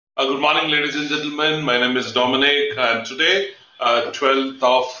Good morning, ladies and gentlemen. My name is Dominic, and today, 12th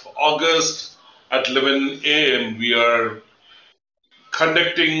of August at 11 a.m., we are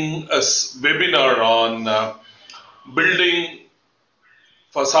conducting a webinar on building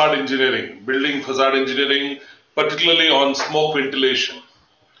building facade engineering, particularly on smoke ventilation.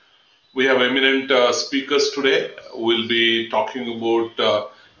 We have eminent speakers today. We'll be talking about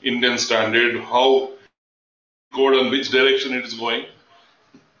Indian standard, how code and which direction it is going,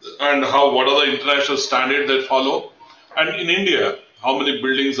 and what are the international standards that follow, and in India, how many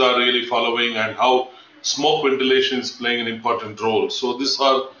buildings are really following, and how smoke ventilation is playing an important role. So these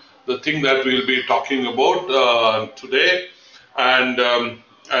are the things that we'll be talking about today, and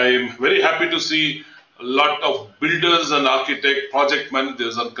I'm very happy to see a lot of builders and architect, project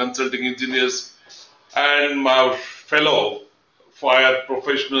managers and consulting engineers and my fellow fire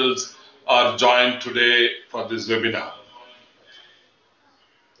professionals are joined today for this webinar.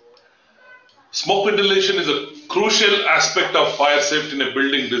 Smoke ventilation is a crucial aspect of fire safety in a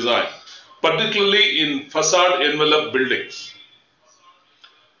building design, particularly in facade envelope buildings.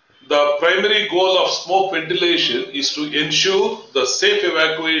 The primary goal of smoke ventilation is to ensure the safe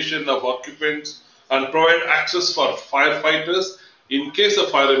evacuation of occupants and provide access for firefighters in case of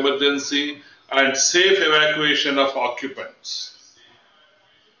fire emergency and safe evacuation of occupants.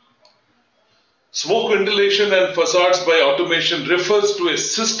 Smoke ventilation and facades by automation refers to a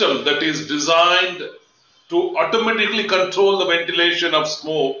system that is designed to automatically control the ventilation of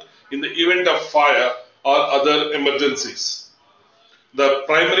smoke in the event of fire or other emergencies. The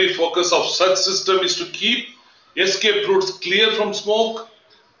primary focus of such system is to keep escape routes clear from smoke,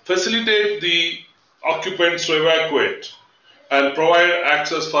 facilitate the occupants to evacuate, and provide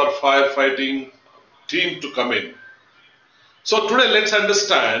access for firefighting team to come in. So today let's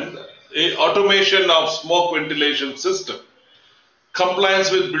understand automation of smoke ventilation system, compliance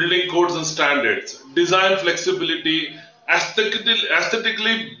with building codes and standards, design flexibility,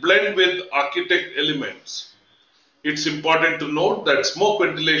 aesthetically blend with architect elements. It's important to note that smoke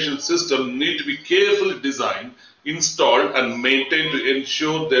ventilation systems need to be carefully designed, installed and maintained to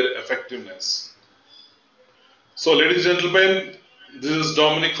ensure their effectiveness. So ladies and gentlemen, this is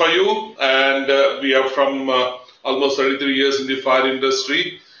Dominic for you, and we are from almost 33 years in the fire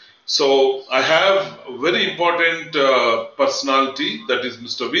industry. So I have a very important personality, that is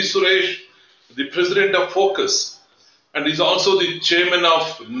Mr. V. Suresh, the President of Focus, and he's also the Chairman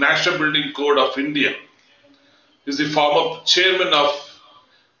of National Building Code of India. He's the former Chairman of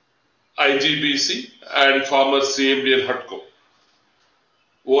IGBC and former CMD and HUDCO.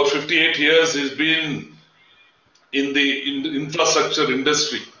 Over 58 years he's been in the infrastructure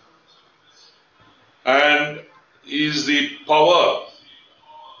industry, and is the power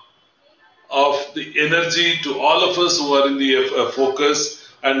of the energy to all of us who are in the focus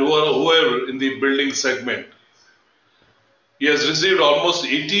and whoever in the building segment. He has received almost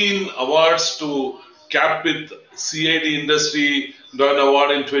 18 awards to cap with CID Industry Done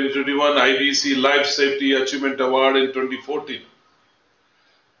Award in 2021, IBC Life Safety Achievement Award in 2014.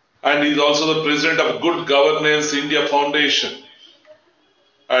 And he is also the President of Good Governance India Foundation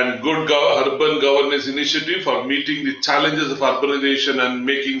and Good Urban Governance Initiative for meeting the challenges of urbanization and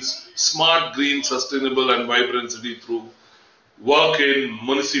making smart, green, sustainable and vibrant city through work in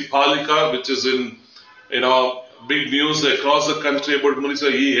Municipalika, which is in big news across the country about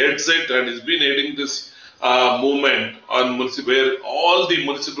municipal. He heads it and he's been heading this movement on municipal, where all the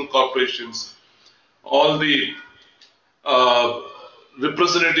municipal corporations, all the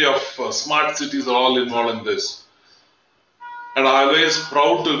representative of smart cities are all involved in this. And I'm always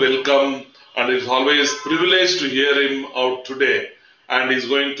proud to welcome, and it's always privileged to hear him out today. And he's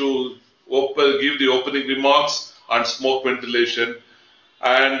going to give the opening remarks on smoke ventilation.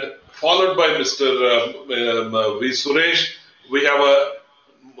 And followed by Mr. V. Suresh, we have a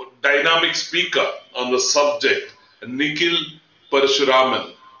dynamic speaker on the subject, Nikhil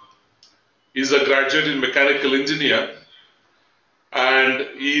Parashuraman. He's a graduate in mechanical engineer, and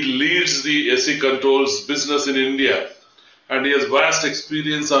he leads the SE Controls business in India. And he has vast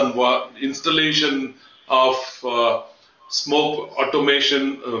experience on installation of smoke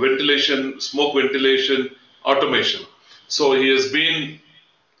automation, smoke ventilation automation. So he has been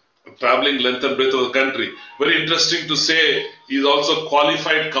traveling length and breadth of the country. Very interesting to say, he is also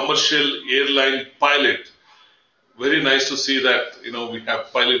qualified commercial airline pilot. Very nice to see that we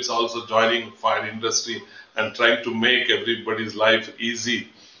have pilots also joining fire industry and trying to make everybody's life easy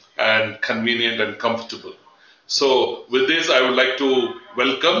and convenient and comfortable. So with this, I would like to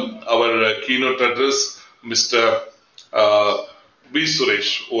welcome our keynote address, Mr. V.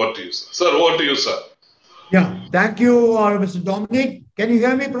 Suresh. Over to you, sir. Sir, over to you, sir. Yeah, thank you, Mr. Dominic. Can you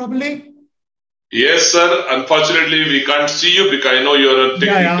hear me properly? Yes, sir. Unfortunately, we can't see you because I know you're a Yeah,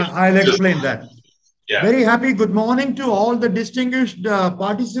 technical. yeah, I'll Just explain that. yeah. Very happy good morning to all the distinguished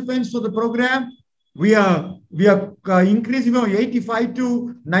participants for the program. We are increasing from 85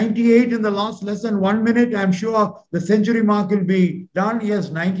 to 98 in the last less than 1 minute. I'm sure the century mark will be done. Yes,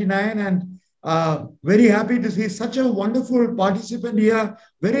 99, and very happy to see such a wonderful participant here.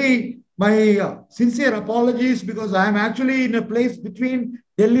 Very my sincere apologies because I'm actually in a place between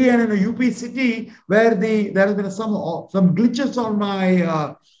Delhi and in a UP city where there has been some glitches on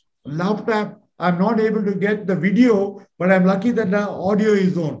my laptop. I'm not able to get the video, but I'm lucky that the audio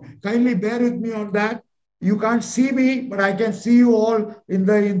is on. Kindly bear with me on that. You can't see me, but I can see you all in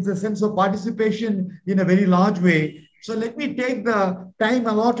the sense of participation in a very large way. So let me take the time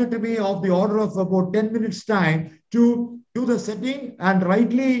allotted to me of the order of about 10 minutes time to do the setting, and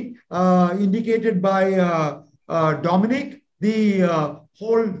rightly indicated by Dominic. The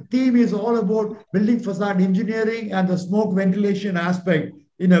whole theme is all about building facade engineering and the smoke ventilation aspect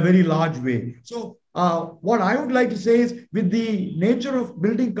in a very large way. So, what I would like to say is, with the nature of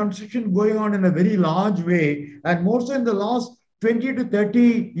building construction going on in a very large way, and more so in the last 20 to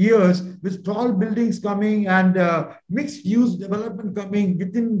 30 years, with tall buildings coming and mixed use development coming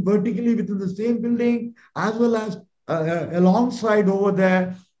within vertically within the same building, as well as alongside over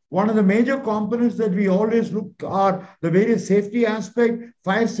there. One of the major components that we always look are the various safety aspect,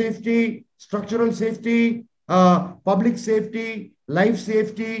 fire safety, structural safety, public safety, life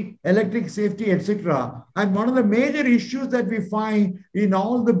safety, electric safety, etc. And one of the major issues that we find in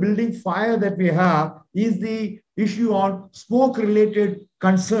all the building fire that we have is the issue on smoke related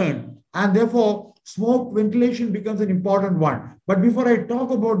concern. And therefore, smoke ventilation becomes an important one. But before I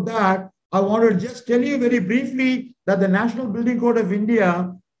talk about that, I want to just tell you very briefly that the National Building Code of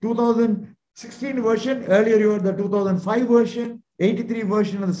India 2016 version, earlier you had the 2005 version, 83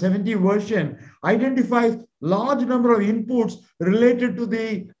 version, and the 70 version, identifies large number of inputs related to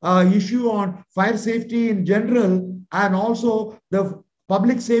the issue on fire safety in general, and also the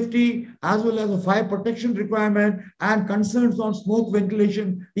public safety as well as the fire protection requirement and concerns on smoke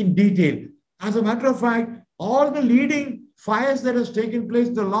ventilation in detail. As a matter of fact, all the leading fires that has taken place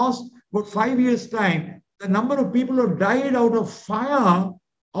in the last about 5 years time, the number of people who have died out of fire,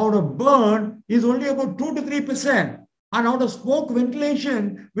 out of burn, is only about 2 to 3%. And out of smoke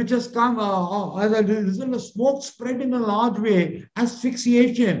ventilation, which has come as a result of smoke spread in a large way,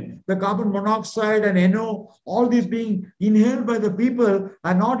 asphyxiation, the carbon monoxide and NO, all these being inhaled by the people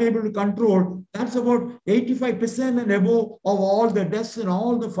are not able to control. That's about 85% and above of all the deaths and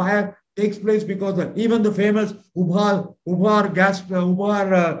all the fire takes place because of even the famous Ubhar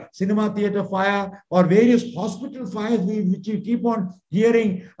cinema theater fire or various hospital fires which you keep on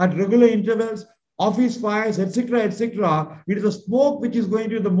hearing at regular intervals, office fires, etc., etc. It is the smoke which is going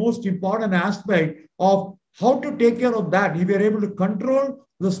to be the most important aspect of how to take care of that. If we are able to control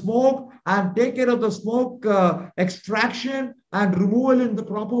the smoke and take care of the smoke extraction and removal in the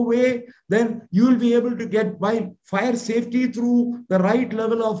proper way, then you will be able to get by fire safety through the right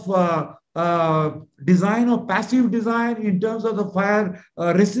level of design or passive design in terms of the fire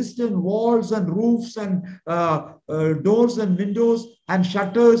resistant walls and roofs and doors and windows and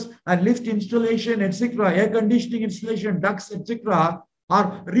shutters and lift installation, etc., air conditioning installation, ducts, etc.,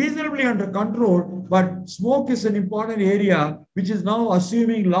 are reasonably under control, but smoke is an important area which is now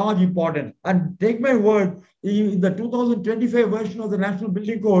assuming large importance. And take my word, in the 2025 version of the National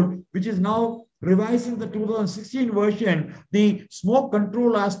Building Code, which is now revising the 2016 version, the smoke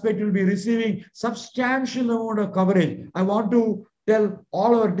control aspect will be receiving substantial amount of coverage. I want to tell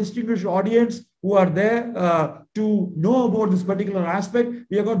all our distinguished audience who are there to know about this particular aspect.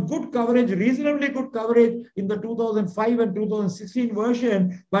 We have got good coverage, reasonably good coverage in the 2005 and 2016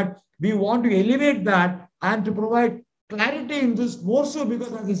 version, but we want to elevate that and to provide clarity in this more so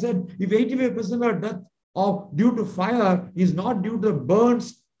because, as I said, if 85% of death due to fire is not due to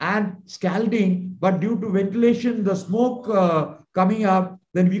burns and scalding, but due to ventilation, the smoke coming up,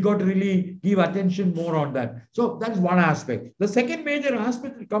 then we got to really give attention more on that. So that's one aspect. The second major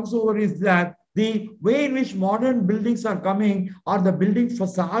aspect that comes over is that the way in which modern buildings are coming are the building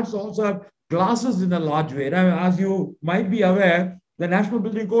facades also have glasses in a large way. Now, as you might be aware, the National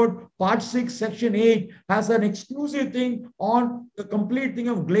Building Code, Part 6, Section 8, has an exclusive thing on the complete thing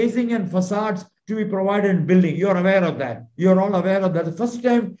of glazing and facades to be provided in building. You're aware of that. You're all aware of that. The first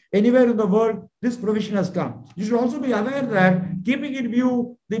time anywhere in the world this provision has come. You should also be aware that, keeping in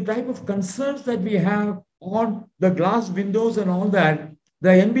view the type of concerns that we have on the glass windows and all that, the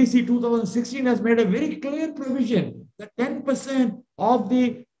NBC 2016 has made a very clear provision that 10% of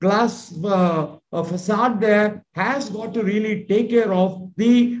the glass facade there has got to really take care of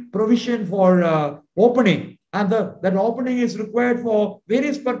the provision for opening. And that opening is required for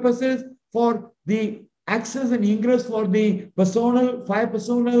various purposes, for the access and ingress for the personnel, fire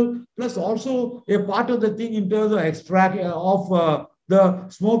personnel, plus also a part of the thing in terms of extract of the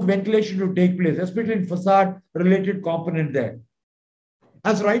smoke ventilation to take place, especially in facade related component there.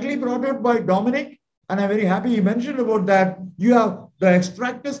 As rightly brought out by Dominic, and I'm very happy you mentioned about that. You have the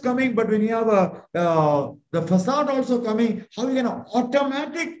extractors coming, but when you have the facade also coming, how you can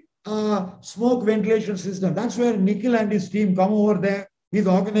automatic smoke ventilation system. That's where Nikhil and his team come over there. His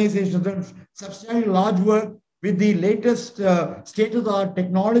organization done substantial large work with the latest state-of-the-art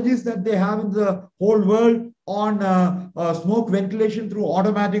technologies that they have in the whole world on smoke ventilation through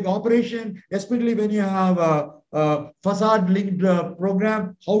automatic operation, especially when you have facade linked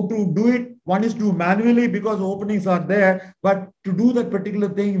program, how to do it. One is to manually because openings are there, but to do that particular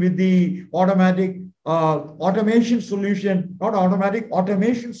thing with the automatic automation solution, not automatic,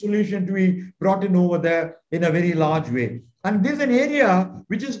 automation solution to be brought in over there in a very large way. And this is an area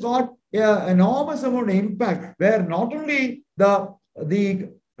which has got enormous amount of impact, where not only the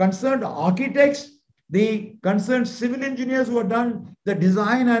concerned architects, the concerned civil engineers who have done the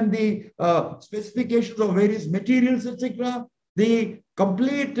design and the specifications of various materials, etc., the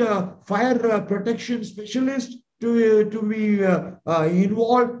complete fire protection specialist to be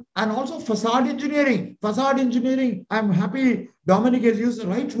involved, and also facade engineering. Facade engineering, I'm happy Dominic has used the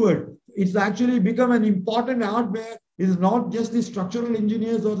right word. It's actually become an important art where it is not just the structural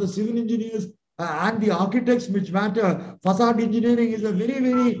engineers or the civil engineers and the architects which matter. Facade engineering is a very,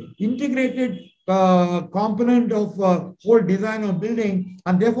 very integrated component of whole design of building,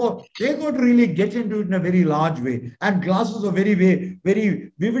 and therefore they got to really get into it in a very large way. And glasses are very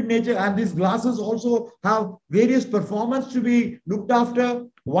vivid nature, and these glasses also have various performance to be looked after.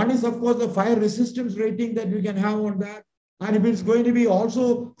 One is of course the fire resistance rating that we can have on that, and if it's going to be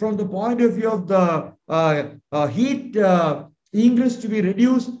also from the point of view of the heat ingress to be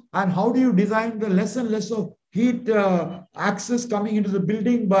reduced, and how do you design the less and less of heat access coming into the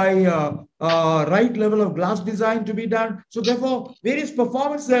building by right level of glass design to be done. So therefore, various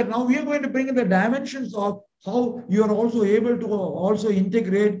performance there. Now we are going to bring in the dimensions of how you are also able to also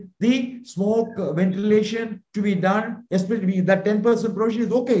integrate the smoke ventilation to be done, especially that 10% provision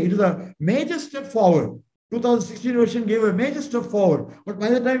is okay. It is a major step forward. 2016 version gave a major step forward. But by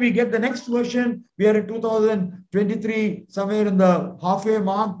the time we get the next version, we are in 2023, somewhere in the halfway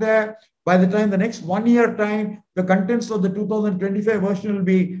mark there. By the time the next 1 year time, the contents of the 2025 version will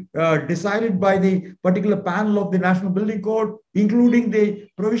be decided by the particular panel of the National Building Code, including the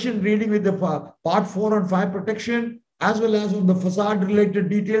provision reading with the part 4 on fire protection, as well as on the facade related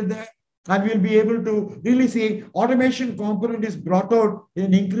detail there. And we'll be able to really see automation component is brought out in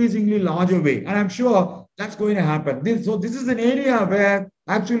an increasingly larger way. And I'm sure that's going to happen. So this is an area where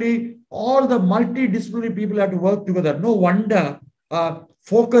actually all the multidisciplinary people have to work together. No wonder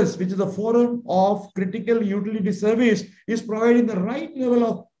Focus, which is a forum of critical utility service, is providing the right level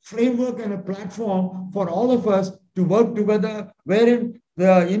of framework and a platform for all of us to work together, wherein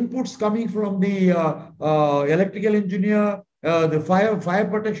the inputs coming from the electrical engineer, the fire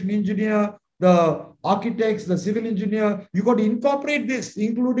protection engineer, the architects, the civil engineer, you got to incorporate this,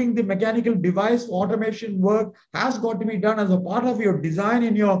 including the mechanical device automation work has got to be done as a part of your design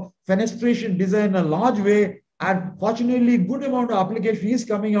in your fenestration design in a large way. And fortunately, good amount of application is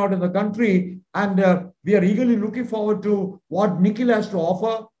coming out in the country. And we are eagerly looking forward to what Nikhil has to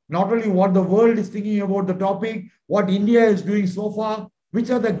offer, not only what the world is thinking about the topic, what India is doing so far,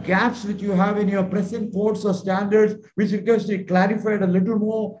 which are the gaps which you have in your present codes or standards, which requires to be clarified a little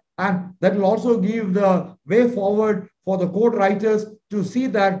more. And that will also give the way forward for the code writers to see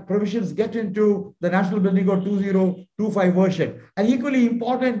that provisions get into the National Building Code 2025 version. And equally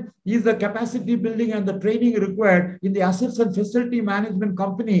important is the capacity building and the training required in the assets and facility management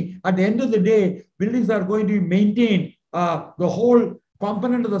company. At the end of the day, buildings are going to be maintained, the whole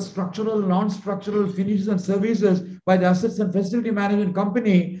component of the structural, non-structural finishes and services by the assets and facility management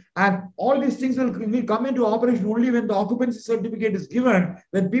company. And all these things will come into operation only when the occupancy certificate is given,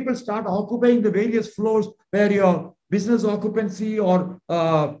 when people start occupying the various floors where your business occupancy or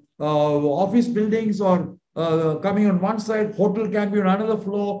office buildings or coming on one side, hotel can be on another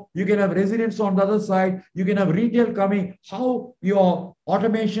floor, you can have residents on the other side, you can have retail coming, how your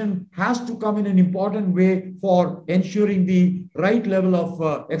automation has to come in an important way for ensuring the right level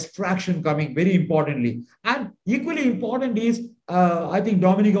of extraction coming, very importantly. And equally important is, I think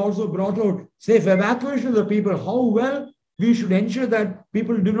Dominic also brought out safe evacuation of the people, how well we should ensure that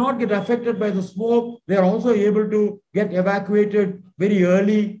people do not get affected by the smoke. They are also able to get evacuated very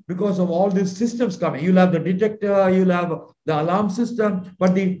early because of all these systems coming. You'll have the detector, you'll have the alarm system,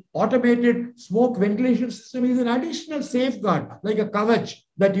 but the automated smoke ventilation system is an additional safeguard, like a kavach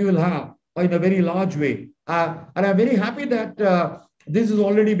that you will have in a very large way. And I'm very happy that this is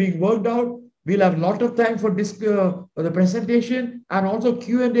already being worked out. We'll have a lot of time for the presentation, and also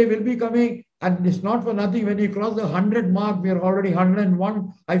Q&A will be coming. And it's not for nothing. When you cross the 100 mark, we are already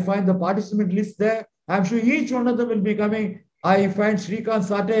 101. I find the participant list there. I'm sure each one of them will be coming. I find Srikant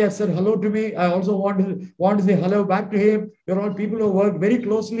Sate has said hello to me. I also want to say hello back to him. You're all people who work very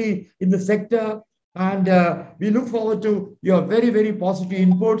closely in the sector. And we look forward to your very, very positive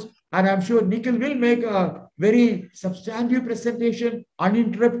inputs. And I'm sure Nikhil will make a very substantive presentation,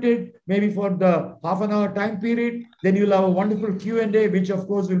 uninterrupted, maybe for the half an hour time period. Then you'll have a wonderful Q&A, which of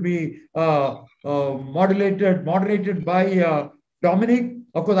course will be moderated by Dominic.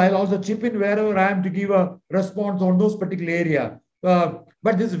 Of course, I'll also chip in wherever I am to give a response on those particular area.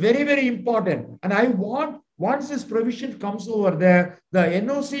 But this is very, very important. And I want, once this provision comes over there, the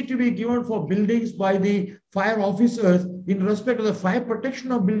NOC to be given for buildings by the fire officers in respect of the fire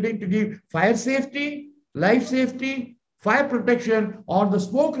protection of building, to give fire safety, life safety, fire protection, or the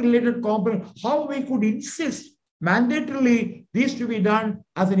smoke related component, how we could insist mandatorily these to be done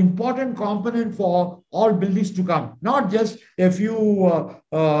as an important component for all buildings to come, not just a few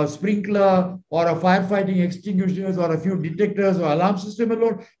sprinkler or a firefighting extinguishers or a few detectors or alarm system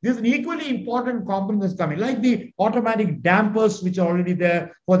alone. There's an equally important component that's coming, like the automatic dampers, which are already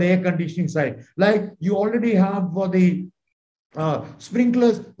there for the air conditioning side, like you already have for the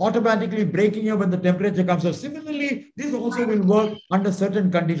sprinklers automatically breaking up when the temperature comes up. Similarly, this also will work under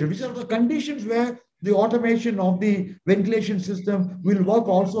certain conditions, which are the conditions where the automation of the ventilation system will work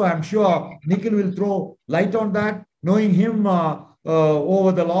also. I'm sure Nikhil will throw light on that, knowing him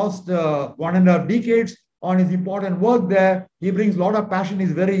over the last 1.5 decades on his important work there. He brings a lot of passion.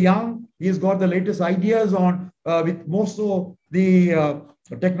 He's very young. He's got the latest ideas on with most of the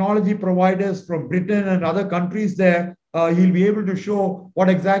technology providers from Britain and other countries there. He'll be able to show what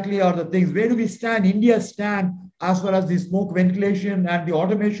exactly are the things. Where do we stand? India stand as far as the smoke ventilation and the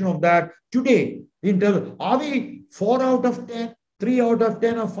automation of that today. In terms of, are we 4 out of 10, 3 out of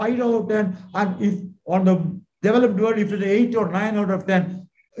 10, or 5 out of 10? And if on the developed world, if it's 8 or 9 out of 10,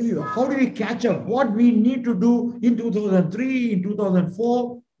 how do we catch up? What we need to do in 2003, in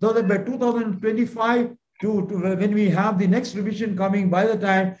 2004, so that by 2025, when we have the next revision coming, by the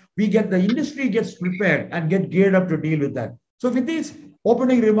time the industry gets prepared and get geared up to deal with that. So with these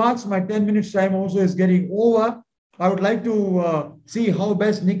opening remarks, my 10 minutes time also is getting over. I would like to see how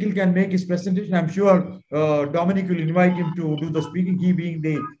best Nikhil can make his presentation. I'm sure Dominic will invite him to do the speaking, he being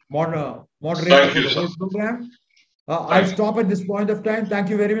the moderator for the whole program. I'll stop at this point of time. Thank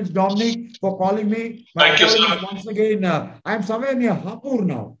you very much, Dominic, for calling me. Thank you, sir. Once again, I'm somewhere near Hapur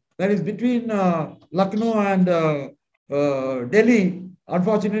now. That is between Lucknow and Delhi.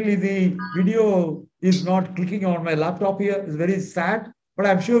 Unfortunately, the video is not clicking on my laptop here. It's very sad, but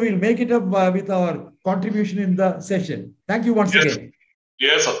I'm sure we'll make it up with our contribution in the session. Thank you once again.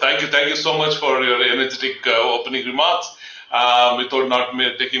 Yes, sir. Thank you. Thank you so much for your energetic opening remarks. Without not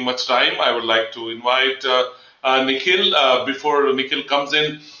taking much time, I would like to invite Nikhil. Before Nikhil comes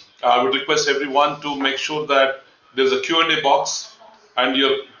in, I would request everyone to make sure that there's a Q&A box, and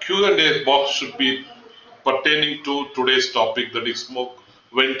your Q&A box should be pertaining to today's topic, that is smoke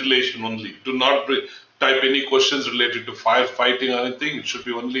ventilation only. Do not type any questions related to firefighting or anything. It should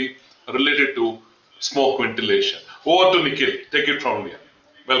be only related to smoke ventilation. Over to Nikhil. Take it from here.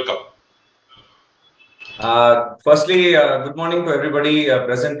 Welcome. Firstly, good morning to everybody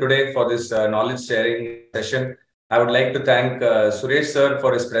present today for this knowledge sharing session. I would like to thank Suresh sir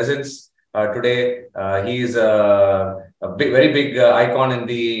for his presence today. He is a very big icon in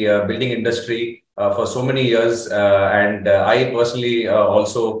the building industry for so many years, and I personally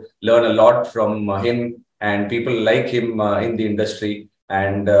also learn a lot from him and people like him in the industry.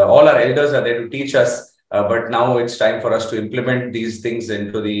 And all our elders are there to teach us, but now it's time for us to implement these things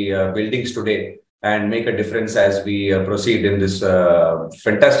into the buildings today and make a difference as we proceed in this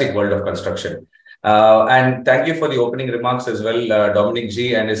fantastic world of construction. And thank you for the opening remarks as well, Dominic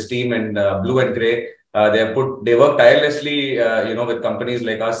G and his team in Blue and Grey. They work tirelessly, with companies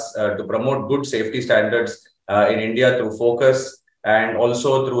like us to promote good safety standards in India through focus and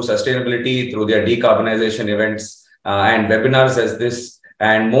also through sustainability, through their decarbonization events and webinars as this.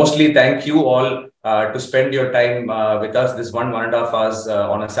 And mostly thank you all to spend your time with us this 1.5 hours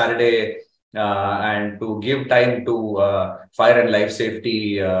on a Saturday and to give time to fire and life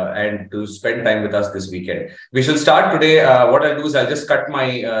safety and to spend time with us this weekend. We shall start today. What I'll do is I'll just cut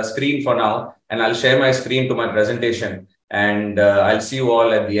my screen for now and I'll share my screen to my presentation. And I'll see you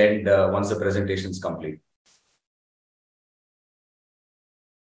all at the end once the presentation is complete.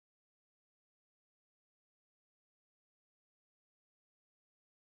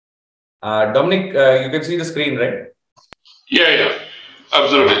 Dominic, you can see the screen, right? Yeah,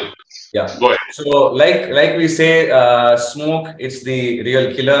 absolutely. Yeah. Go ahead. So, like we say, smoke, it's the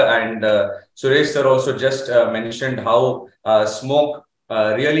real killer. And Suresh sir also just mentioned how smoke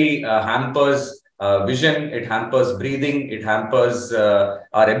really hampers vision, it hampers breathing, it hampers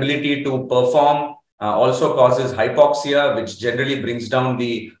our ability to perform, also causes hypoxia, which generally brings down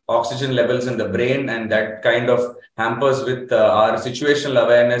the oxygen levels in the brain, and that kind of hampers with our situational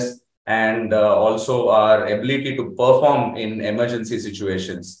awareness and also our ability to perform in emergency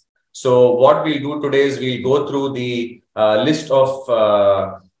situations. So what we'll do today is we'll go through the list of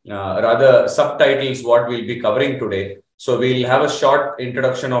rather subtitles what we'll be covering today. So we'll have a short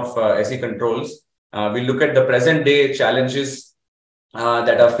introduction of SE controls. We'll look at the present day challenges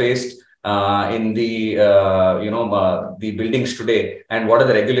that are faced in the the buildings today, and what are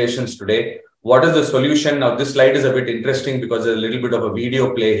the regulations today. What is the solution? Now this slide is a bit interesting because there's a little bit of a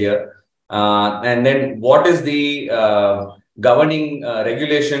video play here. And then what is the governing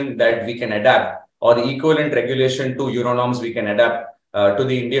regulation that we can adapt, or the equivalent regulation to Euronorms we can adapt to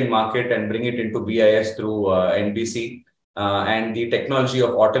the Indian market and bring it into BIS through NBC, and the technology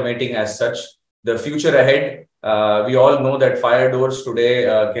of automating as such. The future ahead, we all know that fire doors today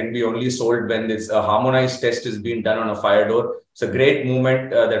can be only sold when this harmonized test is being done on a fire door. It's a great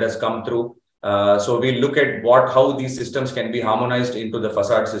movement that has come through. So we'll look at how these systems can be harmonized into the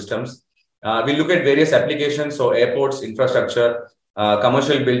facade systems. We'll look at various applications, so airports, infrastructure,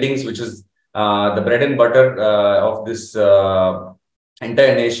 commercial buildings, which is the bread and butter of this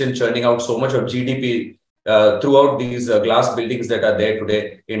entire nation, churning out so much of GDP throughout these glass buildings that are there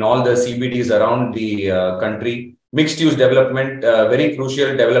today in all the CBDs around the country. Mixed-use development, very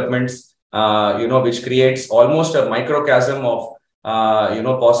crucial developments, which creates almost a microcosm of,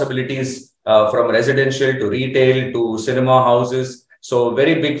 possibilities from residential to retail to cinema houses. So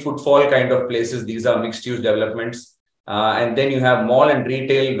very big footfall kind of places. These are mixed-use developments. And then you have mall and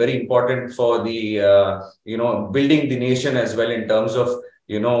retail, very important for the, building the nation as well in terms of,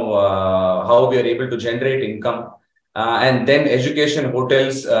 how we are able to generate income. And then education,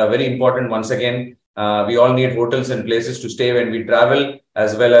 hotels, very important once again. We all need hotels and places to stay when we travel,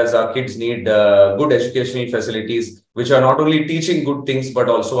 as well as our kids need good educational facilities, which are not only teaching good things, but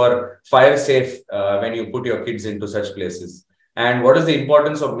also are fire safe when you put your kids into such places. And what is the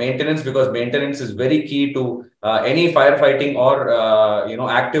importance of maintenance? Because maintenance is very key to any firefighting or,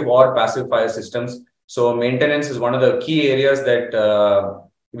 active or passive fire systems. So maintenance is one of the key areas that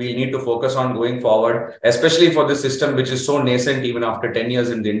we need to focus on going forward, especially for this system, which is so nascent even after 10 years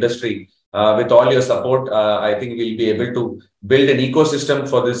in the industry. With all your support, I think we'll be able to build an ecosystem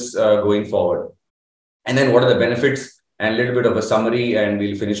for this going forward. And then what are the benefits, and a little bit of a summary, and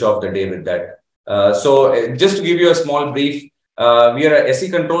we'll finish off the day with that. So just to give you a small brief, SE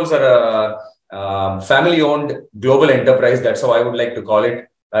Controls are a family-owned global enterprise. That's how I would like to call it.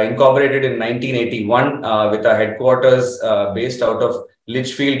 Incorporated in 1981 with our headquarters based out of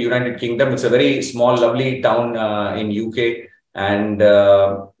Lichfield, United Kingdom. It's a very small, lovely town in UK. And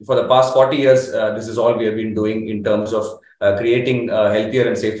for the past 40 years, this is all we have been doing in terms of creating a healthier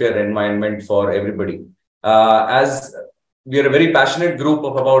and safer environment for everybody. As we are a very passionate group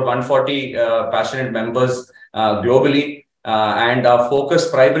of about 140 passionate members globally, and our focus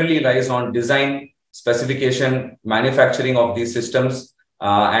primarily lies on design, specification, manufacturing of these systems,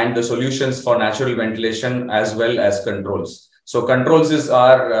 and the solutions for natural ventilation as well as controls. So controls is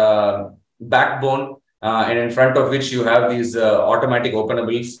our backbone, and in front of which you have these automatic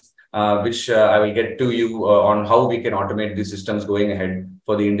openables, which I will get to you on how we can automate these systems going ahead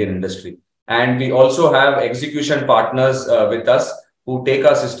for the Indian industry. And we also have execution partners with us who take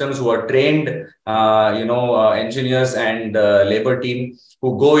our systems, who are trained, engineers and labor team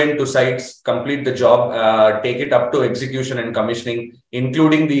who go into sites, complete the job, take it up to execution and commissioning,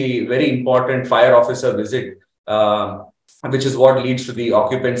 including the very important fire officer visit, which is what leads to the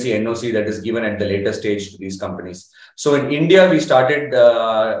occupancy NOC that is given at the later stage to these companies. So in India, we started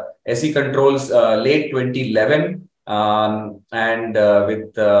SE Controls late 2011 and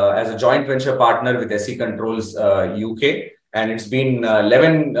with as a joint venture partner with SE Controls UK. And it's been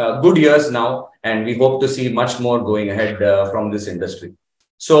 11 good years now, and we hope to see much more going ahead from this industry.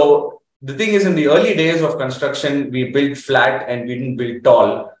 So the thing is, in the early days of construction, we built flat and we didn't build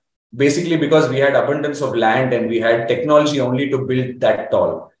tall, basically because we had abundance of land and we had technology only to build that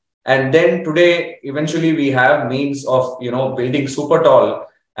tall. And then today, eventually, we have means of building super tall,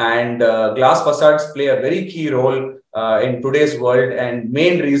 and glass facades play a very key role in today's world. And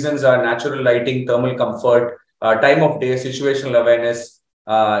main reasons are natural lighting, thermal comfort, time of day, situational awareness.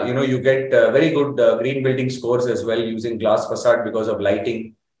 You get very good green building scores as well using glass facade because of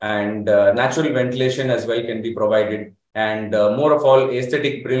lighting, and natural ventilation as well can be provided. And more of all,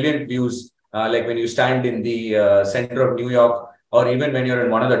 aesthetic, brilliant views, like when you stand in the center of New York, or even when you're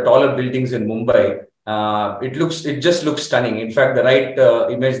in one of the taller buildings in Mumbai, it just looks stunning. In fact, the right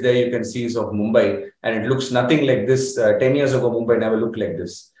image there you can see is of Mumbai, and it looks nothing like this. 10 years ago, Mumbai never looked like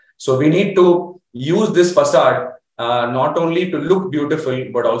this. So we need to use this facade not only to look beautiful,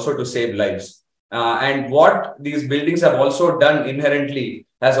 but also to save lives. And what these buildings have also done inherently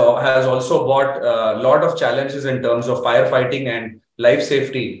has also brought a lot of challenges in terms of firefighting and life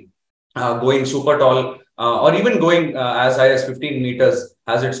safety. Going super tall or even going as high as 15 meters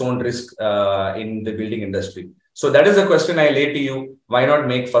has its own risk in the building industry. So that is a question I lay to you. Why not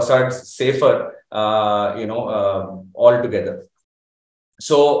make facades safer, altogether?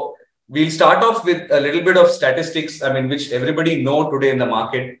 So we'll start off with a little bit of statistics, which everybody know today in the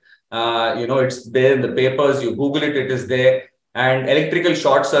market. It's there in the papers. You Google it, it is there. And electrical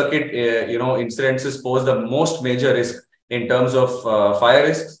short circuit, incidences pose the most major risk in terms of fire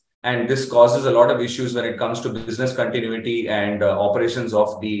risks. And this causes a lot of issues when it comes to business continuity and operations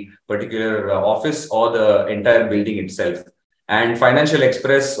of the particular office or the entire building itself. And Financial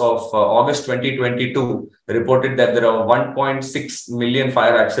Express of August 2022 reported that there are 1.6 million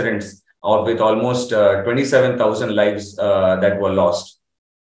fire accidents, or with almost 27,000 lives that were lost.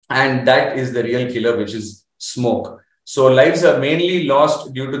 And that is the real killer, which is smoke. So lives are mainly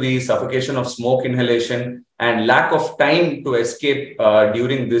lost due to the suffocation of smoke inhalation and lack of time to escape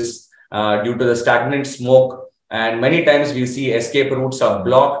during this, due to the stagnant smoke. And many times we see escape routes are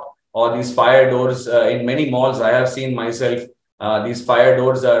blocked, or these fire doors in many malls. I have seen myself, these fire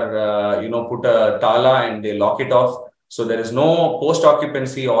doors are, put a tala and they lock it off. So there is no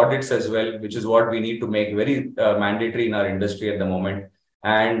post-occupancy audits as well, which is what we need to make very mandatory in our industry at the moment.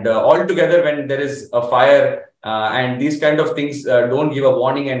 And altogether, when there is a fire, and these kind of things don't give a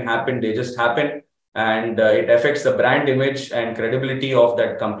warning and happen, they just happen. And it affects the brand image and credibility of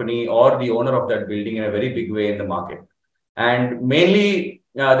that company or the owner of that building in a very big way in the market. And mainly,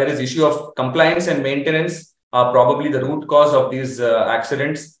 there is issue of compliance and maintenance are probably the root cause of these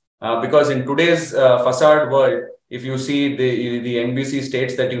accidents. Because in today's facade world, if you see the NBC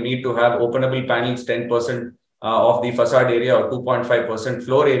states that you need to have openable panels 10% of the facade area or 2.5%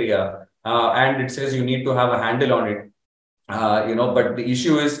 floor area. And it says you need to have a handle on it, but the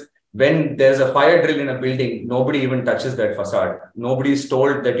issue is when there's a fire drill in a building, nobody even touches that facade. Nobody is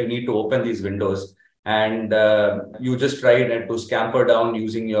told that you need to open these windows, and you just try to scamper down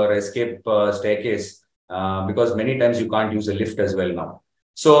using your escape staircase because many times you can't use a lift as well now.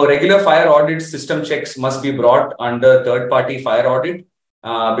 So regular fire audits, system checks must be brought under third-party fire audit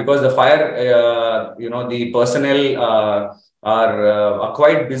because the fire, the personnel are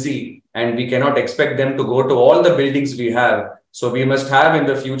quite busy, and we cannot expect them to go to all the buildings we have. So we must have in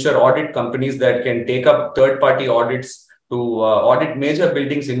the future audit companies that can take up third-party audits to audit major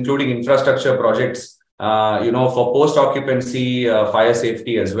buildings, including infrastructure projects, for post-occupancy fire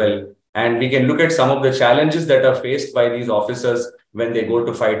safety as well. And we can look at some of the challenges that are faced by these officers when they go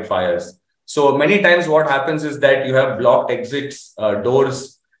to fight fires. So many times what happens is that you have blocked exits,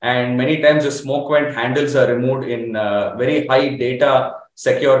 doors, and many times the smoke vent handles are removed in very high data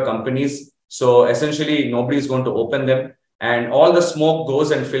secure companies. So essentially nobody is going to open them, and all the smoke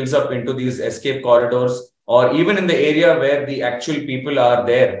goes and fills up into these escape corridors, or even in the area where the actual people are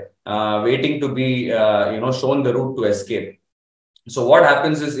there waiting to be shown the route to escape. So what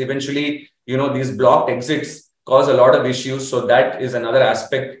happens is eventually these blocked exits cause a lot of issues. So that is another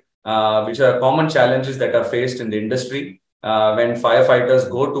aspect which are common challenges that are faced in the industry when firefighters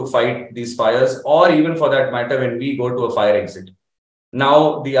go to fight these fires, or even for that matter when we go to a fire exit.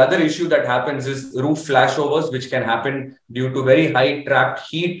 Now, the other issue that happens is roof flashovers, which can happen due to very high trapped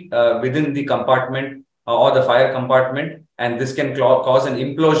heat within the compartment or the fire compartment. And this can cause an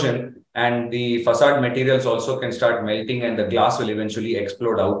implosion, and the facade materials also can start melting, and the glass will eventually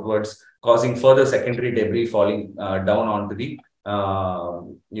explode outwards, causing further secondary debris falling down onto the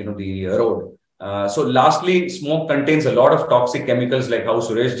the road. So lastly, smoke contains a lot of toxic chemicals, like how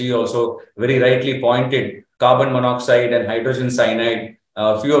Suresh ji also very rightly pointed. Carbon monoxide and hydrogen cyanide.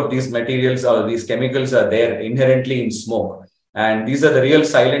 A few of these materials or these chemicals are there inherently in smoke. And these are the real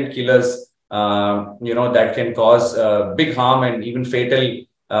silent killers, that can cause big harm and even fatal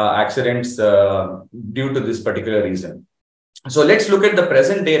accidents due to this particular reason. So let's look at the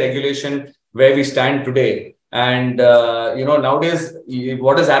present day regulation where we stand today. And, nowadays,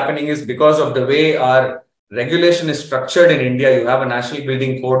 what is happening is because of the way our regulation is structured in India. You have a national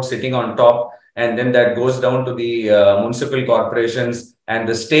building code sitting on top, and then that goes down to the municipal corporations and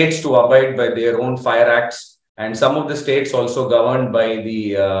the states to abide by their own fire acts. And some of the states also governed by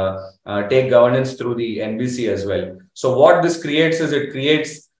the take governance through the NBC as well. So what this creates is it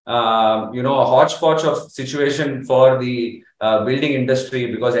creates a hodgepodge of situation for the building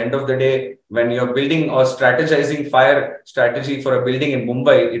industry, because end of the day, when you're building or strategizing fire strategy for a building in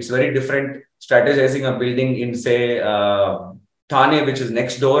Mumbai, it's very different strategizing a building in, say, Thane, which is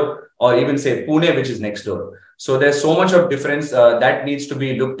next door, or even say Pune, which is next door. So there's so much of difference that needs to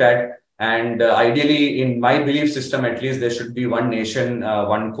be looked at. And ideally, in my belief system, at least, there should be one nation,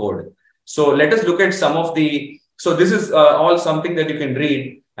 one code. So let us look at some of the, so this is all something that you can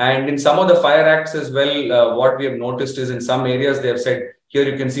read. And in some of the fire acts as well, what we have noticed is in some areas, they have said, here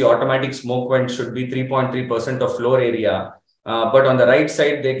you can see automatic smoke vent should be 3.3% of floor area. But on the right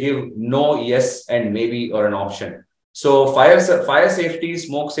side, they give no, yes, and maybe or an option. So fire safety,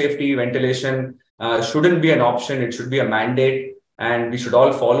 smoke safety, ventilation shouldn't be an option. It should be a mandate. And we should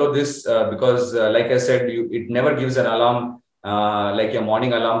all follow this because, like I said, it never gives an alarm like your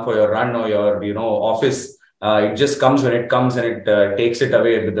morning alarm for your run or your office. It just comes when it comes, and it takes it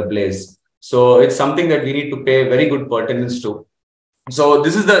away with the blaze. So it's something that we need to pay very good pertinence to. So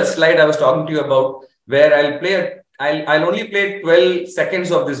this is the slide I was talking to you about, where I'll only play 12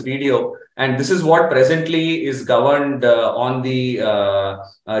 seconds of this video. And this is what presently is governed on the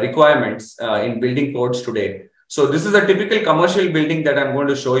requirements in building codes today. So this is a typical commercial building that I'm going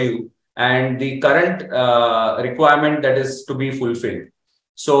to show you, and the current requirement that is to be fulfilled.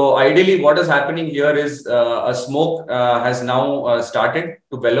 So ideally, what is happening here is a smoke has now started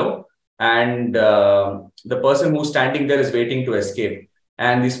to bellow, and the person who's standing there is waiting to escape.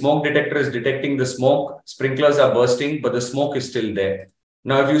 And the smoke detector is detecting the smoke, sprinklers are bursting, but the smoke is still there.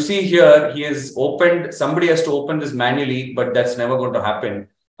 Now, if you see here, he has opened, somebody has to open this manually, but that's never going to happen.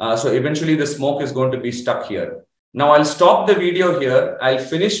 So eventually the smoke is going to be stuck here. Now I'll stop the video here. I'll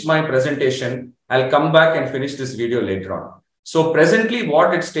finish my presentation. I'll come back and finish this video later on. So presently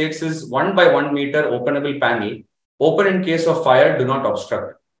what it states is 1 by 1 meter openable panel, open in case of fire, do not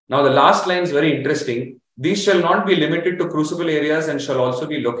obstruct. Now the last line is very interesting. These shall not be limited to crucible areas and shall also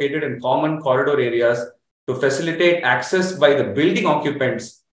be located in common corridor areas to facilitate access by the building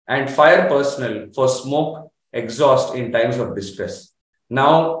occupants and fire personnel for smoke exhaust in times of distress.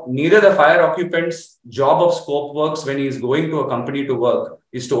 Now, neither the fire occupant's job of scope works when he is going to a company to work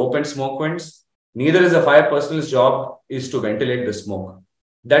is to open smoke vents. Neither is the fire personnel's job is to ventilate the smoke.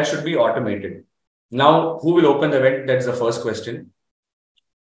 That should be automated. Now, who will open the vent? That's the first question.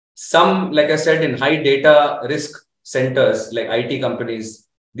 Some, like I said, in high data risk centers like IT companies,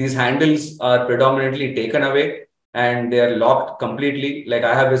 these handles are predominantly taken away and they are locked completely. Like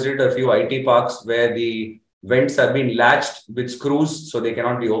I have visited a few IT parks where the vents have been latched with screws, so they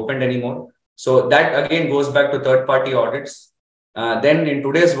cannot be opened anymore. So that again goes back to third-party audits. Then in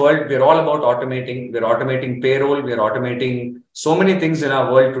today's world, we're all about automating. We're automating payroll. We're automating so many things in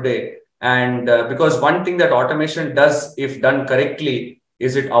our world today. And because one thing that automation does, if done correctly,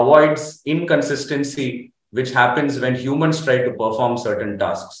 is it avoids inconsistency, which happens when humans try to perform certain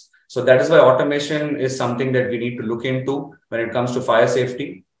tasks. So that is why automation is something that we need to look into when it comes to fire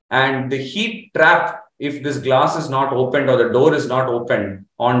safety. And the heat trap, if this glass is not opened or the door is not opened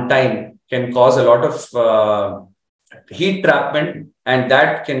on time, can cause a lot of heat trapment, and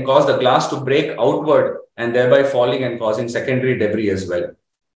that can cause the glass to break outward and thereby falling and causing secondary debris as well.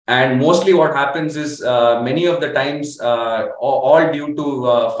 And mostly what happens is many of the times, all due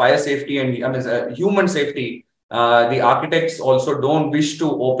to fire safety and human safety, the architects also don't wish to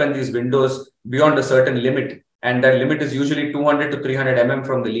open these windows beyond a certain limit. And that limit is usually 200 to 300 mm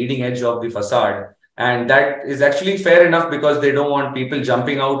from the leading edge of the facade. And that is actually fair enough because they don't want people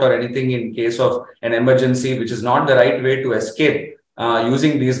jumping out or anything in case of an emergency, which is not the right way to escape.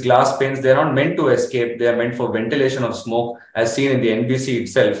 Using these glass panes, they're not meant to escape. They are meant for ventilation of smoke, as seen in the NBC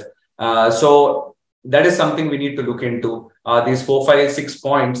itself. So that is something we need to look into. These 4, 5, 6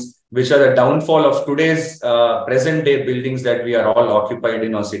 points, which are the downfall of today's present day buildings that we are all occupied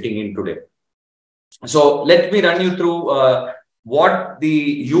in or sitting in today. So let me run you through what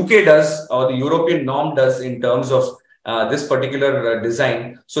the UK does or the European norm does in terms of this particular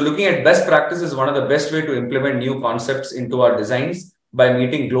design. So looking at best practice is one of the best way to implement new concepts into our designs by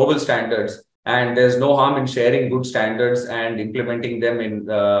meeting global standards. And there's no harm in sharing good standards and implementing them in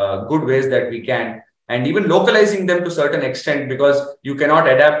good ways that we can, and even localizing them to a certain extent, because you cannot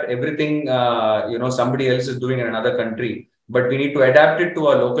adapt everything somebody else is doing in another country, but we need to adapt it to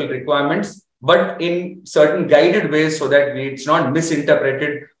our local requirements but in certain guided ways so that it's not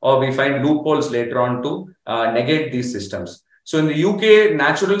misinterpreted or we find loopholes later on to negate these systems. So in the UK,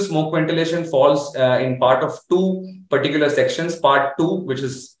 natural smoke ventilation falls in part of two particular sections. Part 2, which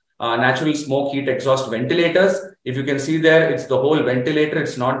is natural smoke heat exhaust ventilators. If you can see there, it's the whole ventilator.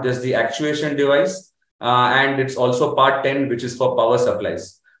 It's not just the actuation device. And it's also part 10, which is for power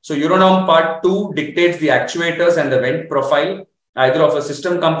supplies. So Euronorm part 2 dictates the actuators and the vent profile, either of a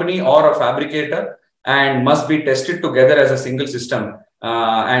system company or a fabricator, and must be tested together as a single system.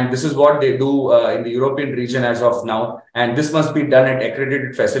 And this is what they do in the European region as of now. And this must be done at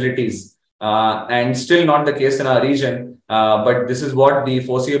accredited facilities. And still not the case in our region, but this is what the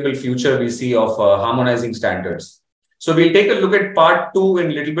foreseeable future we see of harmonizing standards. So we'll take a look at part 2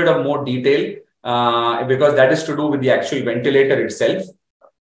 in a little bit of more detail, because that is to do with the actual ventilator itself.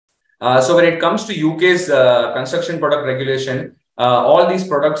 So when it comes to UK's construction product regulation, all these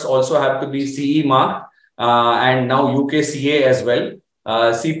products also have to be CE marked, and now UKCA as well.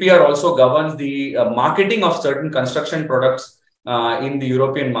 CPR also governs the marketing of certain construction products in the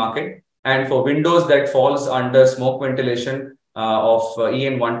European market. And for windows, that falls under smoke ventilation of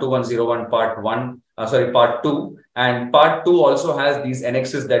EN 12101 part 2. And part 2 also has these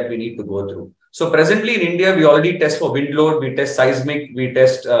annexes that we need to go through. So presently in India, we already test for wind load, we test seismic, we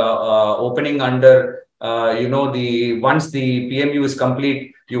test opening under, once the PMU is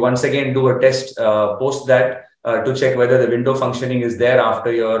complete, you once again do a test post that to check whether the window functioning is there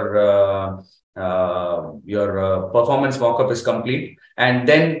after your performance mock-up is complete. And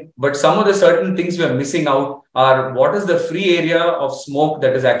then, but some of the certain things we are missing out are what is the free area of smoke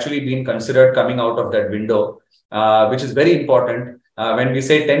that is actually being considered coming out of that window, which is very important. When we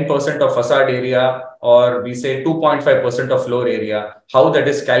say 10% of facade area, or we say 2.5% of floor area, how that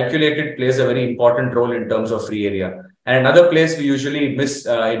is calculated plays a very important role in terms of free area. And another place we usually miss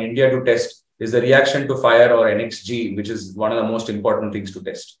in India to test is the reaction to fire, or NXG, which is one of the most important things to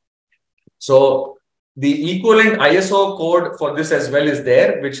test. So the equivalent ISO code for this as well is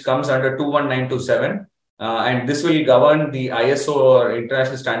there, which comes under 21927. And this will govern the ISO, or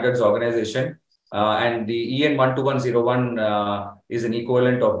International Standards Organization. And the EN 12101 is an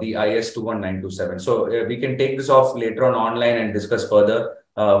equivalent of the IS 21927. So we can take this off later on online and discuss further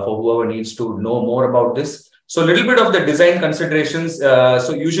for whoever needs to know more about this. So a little bit of the design considerations.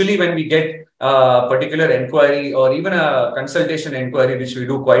 So usually when we get a particular inquiry or even a consultation inquiry, which we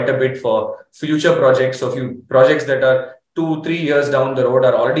do quite a bit for future projects, so few projects that are 2-3 years down the road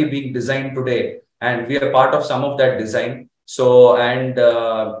are already being designed today, and we are part of some of that design. So, and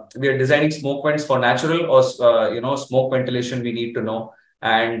we are designing smoke vents for natural or, smoke ventilation we need to know.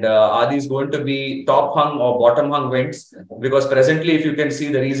 And are these going to be top hung or bottom hung vents? Because presently, if you can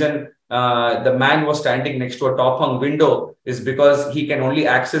see, the reason the man was standing next to a top hung window is because he can only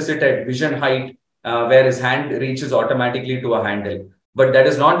access it at vision height, where his hand reaches automatically to a handle. But that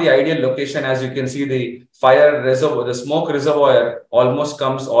is not the ideal location. As you can see, the fire reservoir, the smoke reservoir almost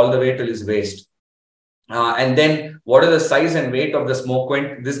comes all the way till his waist. And then what is the size and weight of the smoke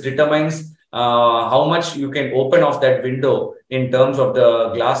vent? This determines how much you can open off that window in terms of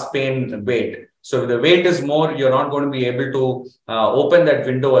the glass pane weight. So if the weight is more, you're not going to be able to open that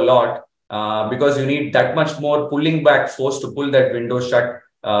window a lot because you need that much more pulling back force to pull that window shut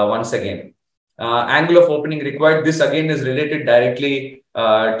once again. Angle of opening required. This again is related directly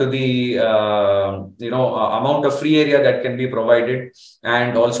to the amount of free area that can be provided,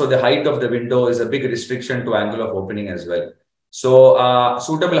 and also the height of the window is a big restriction to angle of opening as well. So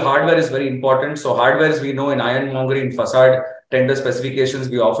suitable hardware is very important. So hardware, as we know, in ironmongery, in facade tender specifications,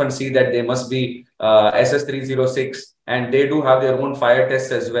 we often see that they must be SS306, and they do have their own fire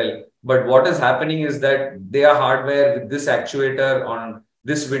tests as well. But what is happening is that their hardware with this actuator on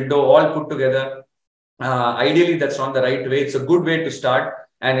this window all put together, ideally that's not the right way. It's a good way to start,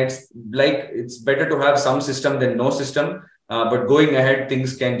 and it's better to have some system than no system, but going ahead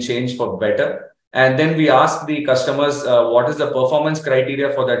things can change for better. And then we ask the customers what is the performance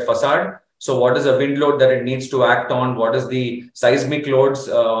criteria for that facade. So what is the wind load that it needs to act on, what is the seismic loads,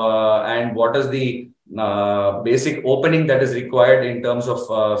 and what is the basic opening that is required in terms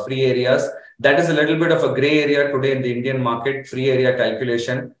of free areas. That is a little bit of a gray area today in the Indian market, free area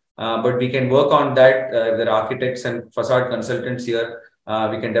calculation. But we can work on that. There are architects and facade consultants here.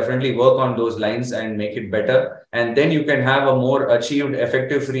 We can definitely work on those lines and make it better. And then you can have a more achieved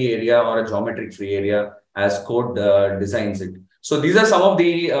effective free area or a geometric free area as code designs it. So these are some of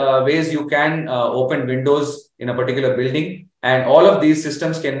the ways you can open windows in a particular building. And all of these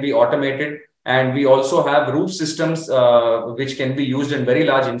systems can be automated. And we also have roof systems which can be used in very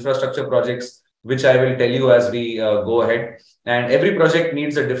large infrastructure projects, which I will tell you as we go ahead. And every project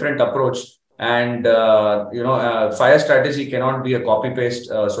needs a different approach. and fire strategy cannot be a copy-paste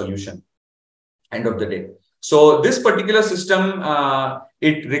solution. End of the day. So this particular system,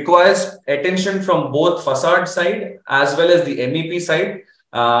 it requires attention from both facade side as well as the MEP side.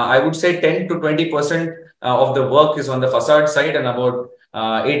 I would say 10 to 20% of the work is on the facade side, and about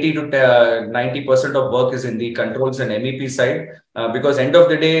 80 to 90% of work is in the controls and MEP side. Because end of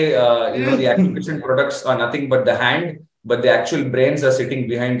the day, the activation products are nothing but the hand, but the actual brains are sitting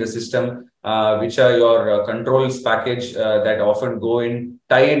behind the system, which are your controls package that often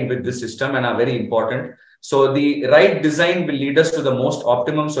tie in with the system and are very important. So the right design will lead us to the most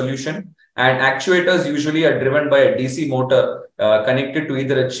optimum solution. And actuators usually are driven by a DC motor connected to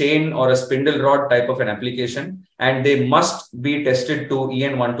either a chain or a spindle rod type of an application. And they must be tested to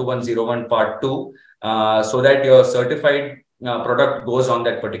EN 12101 Part 2 so that your certified product goes on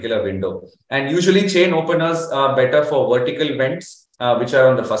that particular window. And usually chain openers are better for vertical vents, which are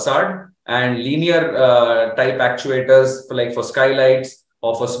on the facade, and linear type actuators for skylights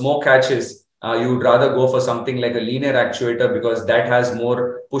or for smoke hatches. You would rather go for something like a linear actuator because that has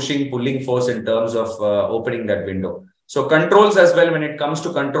more pulling force in terms of opening that window. So controls as well, when it comes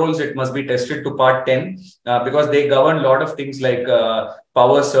to controls, it must be tested to Part 10 because they govern a lot of things like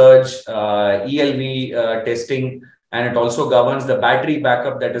power surge, ELV testing, and it also governs the battery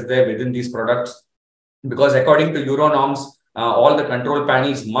backup that is there within these products. Because according to Euro norms, all the control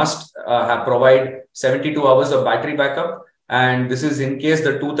panels must provide 72 hours of battery backup. And this is in case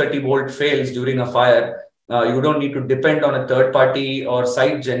the 230 volt fails during a fire. You don't need to depend on a third party or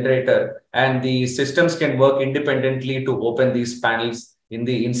site generator, and the systems can work independently to open these panels in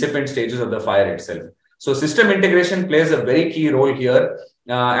the incipient stages of the fire itself. So system integration plays a very key role here,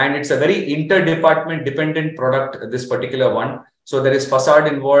 and it's a very interdepartment dependent product, this particular one. So there is facade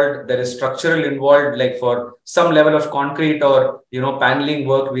involved, there is structural involved, like for some level of concrete or paneling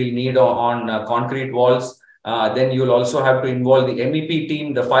work we'll need on concrete walls. Then you'll also have to involve the MEP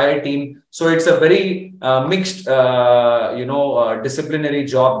team, the fire team. So it's a very mixed, disciplinary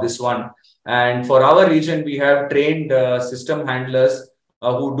job, this one. And for our region, we have trained system handlers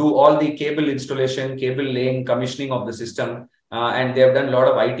who do all the cable installation, cable laying, commissioning of the system. And they have done a lot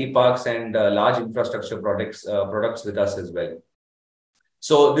of IT parks and large infrastructure products with us as well.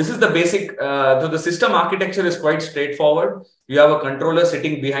 So this is the basic, so the system architecture is quite straightforward. You have a controller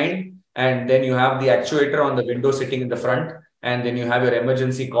sitting behind, and then you have the actuator on the window sitting in the front, and then you have your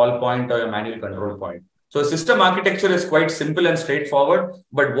emergency call point or your manual control point. So system architecture is quite simple and straightforward,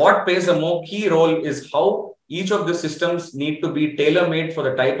 but what plays a more key role is how each of the systems need to be tailor-made for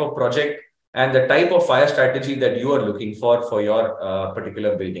the type of project and the type of fire strategy that you are looking for your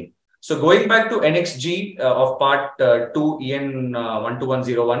particular building. So going back to NXG of Part 2 EN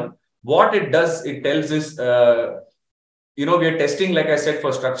 12101, what it does, it tells us, we are testing, like I said,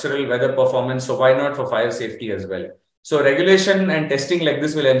 for structural weather performance. So why not for fire safety as well? So regulation and testing like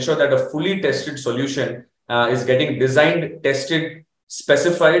this will ensure that a fully tested solution is getting designed, tested,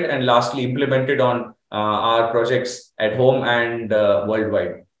 specified, and lastly implemented on our projects at home and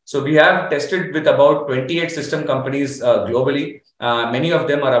worldwide. So we have tested with about 28 system companies globally. Many of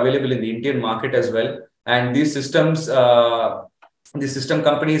them are available in the Indian market as well. And these systems, the system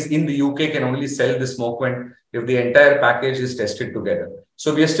companies in the UK can only sell the smoke vent if the entire package is tested together.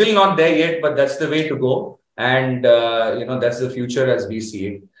 So we are still not there yet, but that's the way to go. And, that's the future as we see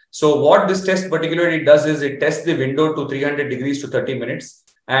it. So what this test particularly does is it tests the window to 300 degrees to 30 minutes.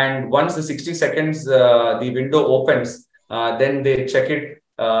 And once the 60 seconds, the window opens, then they check it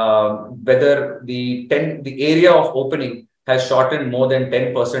whether the area of opening has shortened more than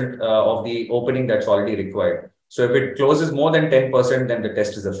 10% of the opening that's already required. So if it closes more than 10%, then the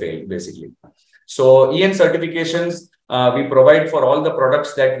test is a fail, basically. So EN certifications, we provide for all the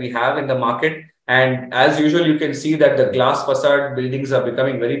products that we have in the market. And as usual, you can see that the glass facade buildings are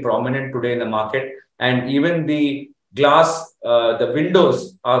becoming very prominent today in the market. And even the glass, the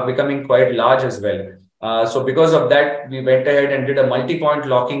windows are becoming quite large as well. So because of that, we went ahead and did a multi-point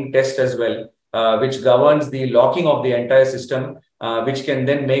locking test as well, which governs the locking of the entire system, which can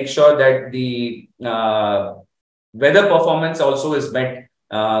then make sure that the weather performance also is met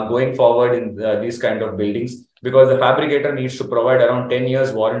going forward in these kind of buildings, because the fabricator needs to provide around 10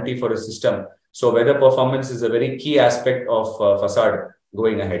 years warranty for a system. So weather performance is a very key aspect of facade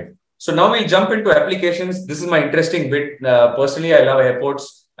going ahead. So now we'll jump into applications. This is my interesting bit. Personally, I love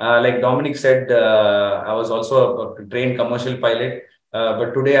airports. Like Dominic said, I was also a trained commercial pilot.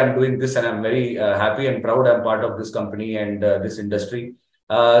 But today I'm doing this and I'm very happy and proud I'm part of this company and this industry.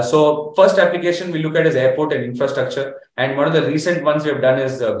 So first application we look at is airport and infrastructure. And one of the recent ones we have done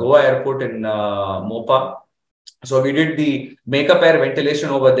is Goa Airport in Mopa. So we did the makeup air ventilation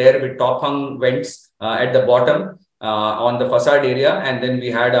over there with top hung vents at the bottom on the facade area. And then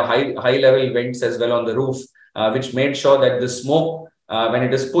we had a high level vents as well on the roof, which made sure that the smoke, when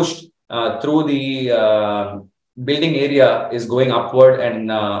it is pushed through the building area, is going upward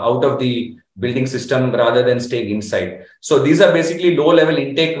and out of the building system rather than staying inside. So these are basically low level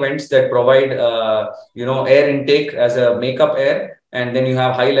intake vents that provide air intake as a makeup air, and then you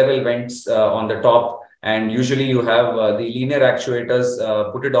have high level vents on the top. And usually you have the linear actuators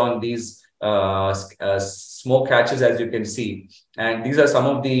put it on these smoke hatches, as you can see. And these are some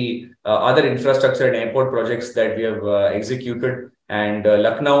of the other infrastructure and airport projects that we have executed. And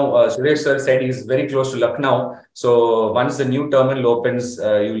Lucknow, Suresh sir said he's very close to Lucknow. So once the new terminal opens,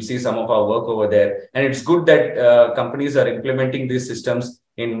 you will see some of our work over there. And it's good that companies are implementing these systems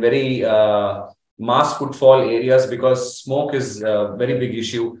in very mass footfall areas, because smoke is a very big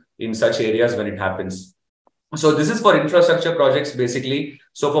issue in such areas when it happens. So this is for infrastructure projects basically.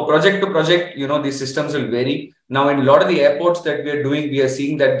 So for project to project, these systems will vary. Now in a lot of the airports that we are doing, we are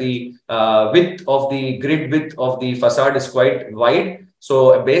seeing that the grid width of the facade is quite wide.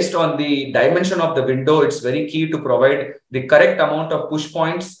 So based on the dimension of the window, it's very key to provide the correct amount of push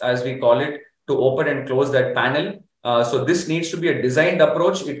points, as we call it, to open and close that panel. So this needs to be a designed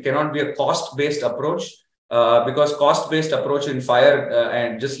approach. It cannot be a cost-based approach, because cost-based approach in fire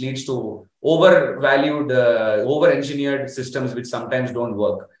and just leads to overvalued, over-engineered systems which sometimes don't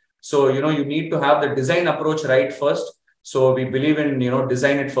work. So, you need to have the design approach right first. So we believe in,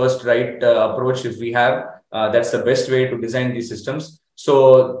 design it first right approach. If we have, that's the best way to design these systems.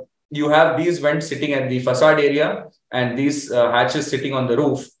 So you have these vents sitting at the facade area and these hatches sitting on the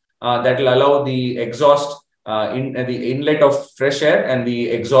roof that will allow the exhaust in the inlet of fresh air and the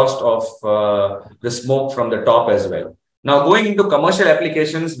exhaust of the smoke from the top as well. Now going into commercial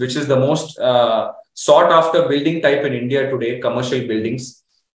applications, which is the most sought after building type in India today, commercial buildings.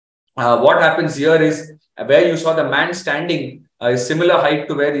 What happens here is where you saw the man standing is similar height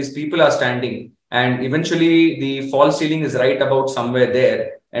to where these people are standing. And eventually the false ceiling is right about somewhere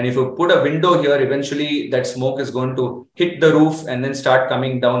there. And if you put a window here, eventually that smoke is going to hit the roof and then start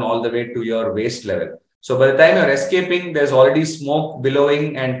coming down all the way to your waist level. So by the time you're escaping, there's already smoke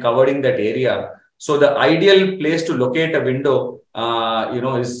billowing and covering that area. So the ideal place to locate a window,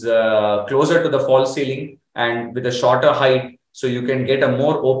 is closer to the false ceiling and with a shorter height. So you can get a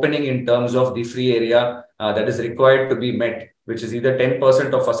more opening in terms of the free area that is required to be met, which is either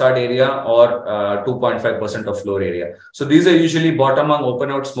 10% of facade area or 2.5% of floor area. So these are usually bottom hung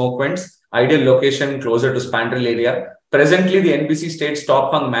open out smoke vents, ideal location closer to spandrel area. Presently, the NBC states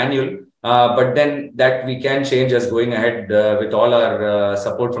top hung manual, but then that we can change as going ahead with all our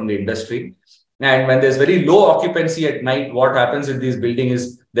support from the industry. And when there's very low occupancy at night, what happens in these buildings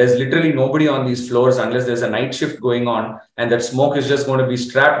is there's literally nobody on these floors unless there's a night shift going on, and that smoke is just going to be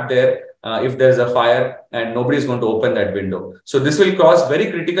strapped there if there's a fire, and nobody is going to open that window. So this will cause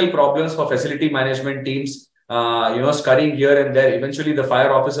very critical problems for facility management teams, scurrying here and there. Eventually the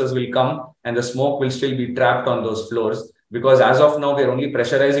fire officers will come and the smoke will still be trapped on those floors, because as of now, we're only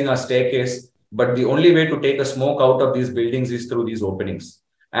pressurizing our staircase, but the only way to take a smoke out of these buildings is through these openings.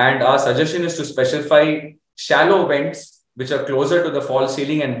 And our suggestion is to specify shallow vents, which are closer to the false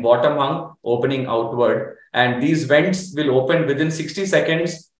ceiling and bottom hung, opening outward. And these vents will open within 60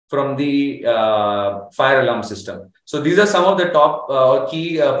 seconds from the fire alarm system. So these are some of the top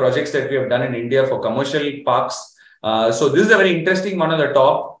key projects that we have done in India for commercial parks. So this is a very interesting one on the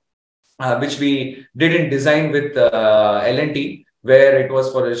top, which we did in design with L&T, where it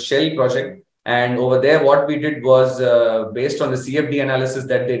was for a Shell project. And over there, what we did was based on the CFD analysis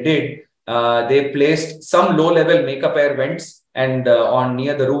that they did, they placed some low-level makeup air vents, and on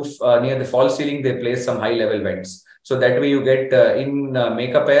near the roof, near the false ceiling, they placed some high-level vents. So that way you get in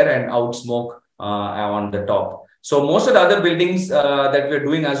makeup air and out smoke on the top. So most of the other buildings that we're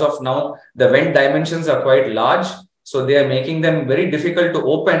doing as of now, the vent dimensions are quite large. So they are making them very difficult to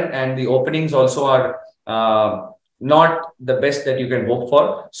open, and the openings also are not the best that you can hope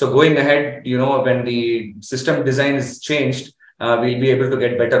for. So going ahead, when the system design is changed, we'll be able to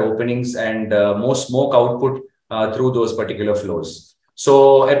get better openings and more smoke output through those particular floors.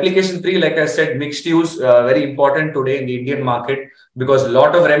 So application 3, like I said, mixed use, very important today in the Indian market, because a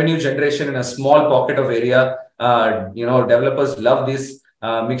lot of revenue generation in a small pocket of area. Developers love these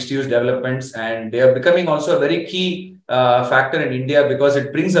mixed use developments, and they are becoming also a very key factor in India, because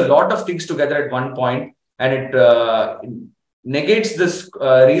it brings a lot of things together at one point. And it negates this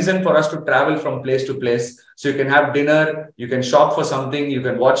reason for us to travel from place to place. So you can have dinner, you can shop for something, you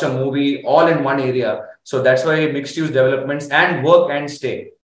can watch a movie all in one area. So that's why mixed use developments and work and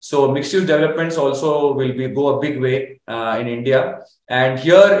stay. So mixed use developments also will go a big way in India. And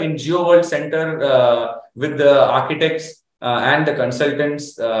here in Geo World Center, with the architects and the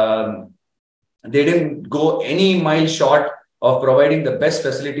consultants, they didn't go any mile short of providing the best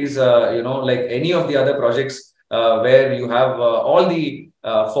facilities, like any of the other projects where you have all the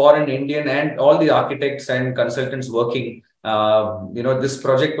foreign Indian and all the architects and consultants working. This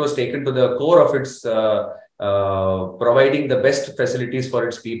project was taken to the core of its providing the best facilities for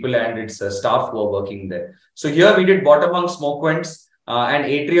its people and its staff who are working there. So here we did bottom hung smoke vents and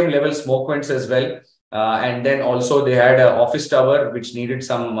atrium level smoke vents as well. And then also they had an office tower which needed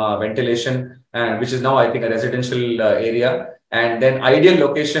some ventilation, and which is now I think a residential area. And then ideal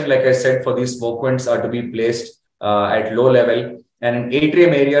location, like I said, for these smoke vents are to be placed at low level. And in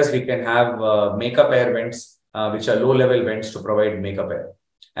atrium areas, we can have makeup air vents, which are low level vents to provide makeup air.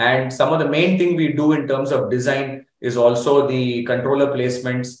 And some of the main thing we do in terms of design is also the controller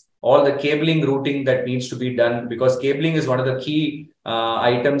placements, all the cabling routing that needs to be done, because cabling is one of the key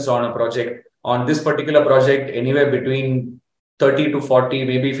items on a project. On this particular project, anywhere between 30 to 40,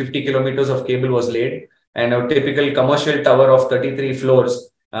 maybe 50 kilometers of cable was laid. And a typical commercial tower of 33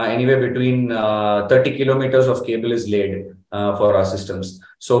 floors, anywhere between 30 kilometers of cable is laid for our systems.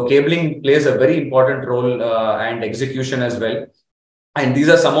 So cabling plays a very important role and execution as well. And these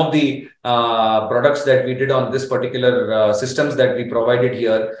are some of the products that we did on this particular systems that we provided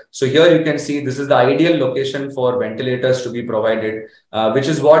here. So here you can see this is the ideal location for ventilators to be provided, which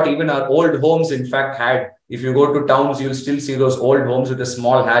is what even our old homes in fact had. If you go to towns, you'll still see those old homes with a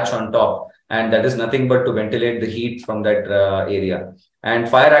small hatch on top. And that is nothing but to ventilate the heat from that area. And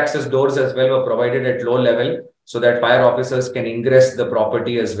fire access doors as well were provided at low level so that fire officers can ingress the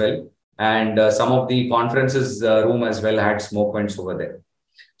property as well. And some of the conferences room as well had smoke vents over there.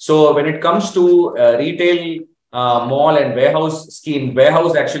 So when it comes to retail, mall and warehouse scheme,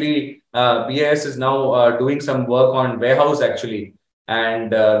 warehouse actually, BIS is now doing some work on warehouse actually,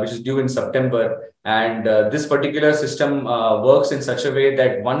 and which is due in September. And this particular system works in such a way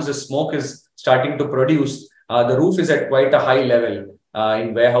that once the smoke is starting to produce, the roof is at quite a high level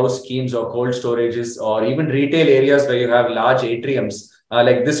in warehouse schemes or cold storages or even retail areas where you have large atriums.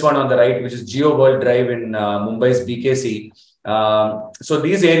 Like this one on the right, which is Geo World Drive in Mumbai's BKC. So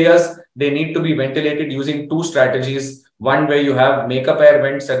these areas, they need to be ventilated using two strategies. One where you have makeup air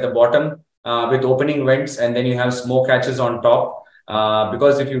vents at the bottom with opening vents, and then you have smoke hatches on top.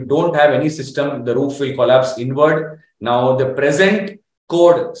 Because if you don't have any system, the roof will collapse inward. Now, the present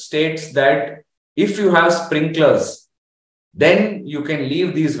code states that if you have sprinklers, then you can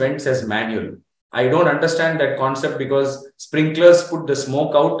leave these vents as manual. I don't understand that concept because sprinklers put the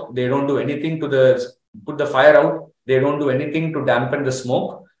smoke out. They don't do anything to put the fire out. They don't do anything to dampen the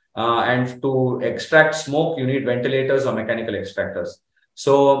smoke. And to extract smoke, you need ventilators or mechanical extractors.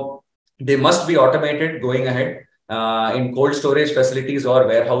 So they must be automated going ahead in cold storage facilities or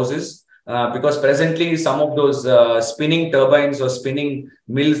warehouses. Because presently some of those spinning turbines or spinning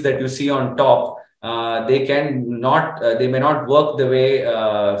mills that you see on top, they may not work the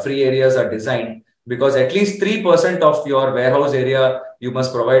way free areas are designed, because at least 3% of your warehouse area, you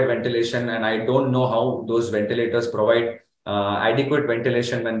must provide ventilation. And I don't know how those ventilators provide adequate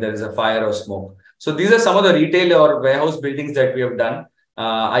ventilation when there is a fire or smoke. So these are some of the retail or warehouse buildings that we have done.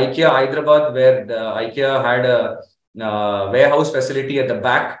 IKEA Hyderabad, where the IKEA had a warehouse facility at the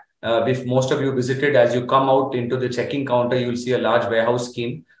back. If most of you visited, as you come out into the checking counter, you will see a large warehouse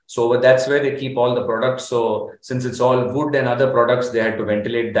scheme. So that's where they keep all the products. So since it's all wood and other products, they had to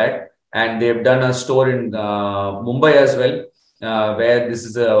ventilate that. And they've done a store in Mumbai as well, where this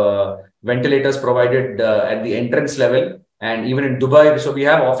is ventilators provided at the entrance level, and even in Dubai. So we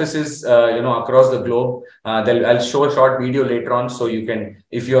have offices, across the globe. I'll show a short video later on, so you can,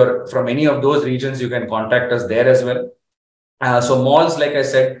 if you're from any of those regions, you can contact us there as well. So malls, like I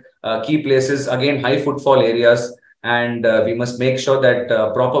said, key places, again, high footfall areas, and we must make sure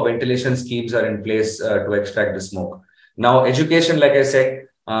that proper ventilation schemes are in place to extract the smoke. Now, education, like I said,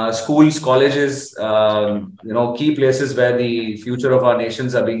 schools, colleges, key places where the future of our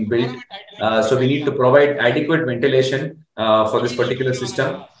nations are being built. So we need to provide adequate ventilation for this particular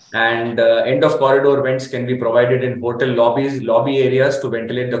system. And end of corridor vents can be provided in hotel lobby areas to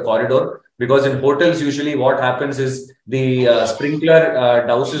ventilate the corridor. Because in hotels, usually what happens is the sprinkler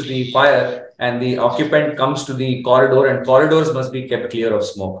douses the fire and the occupant comes to the corridor, and corridors must be kept clear of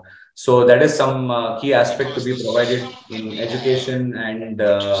smoke. So that is some key aspect to be provided in education and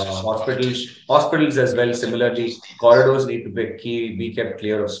hospitals as well. Similarly, corridors need to be kept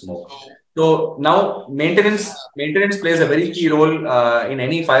clear of smoke. So now maintenance plays a very key role in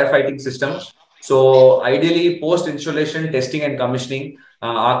any firefighting system. So ideally, post-installation testing and commissioning,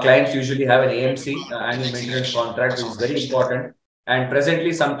 our clients usually have an AMC, annual maintenance contract, which is very important. And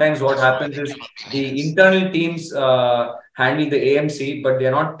presently, sometimes what happens is the internal teams handle the AMC, but they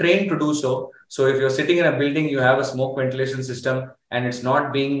are not trained to do so. So if you're sitting in a building, you have a smoke ventilation system, and it's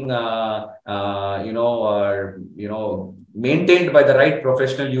not being, maintained by the right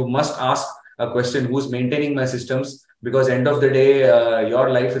professional, you must ask a question: who's maintaining my systems? Because end of the day, your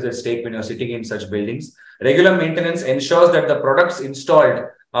life is at stake when you're sitting in such buildings. Regular maintenance ensures that the products installed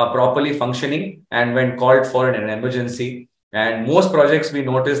are properly functioning and when called for in an emergency. And most projects we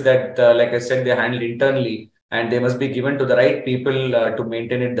notice that, like I said, they're handled internally and they must be given to the right people to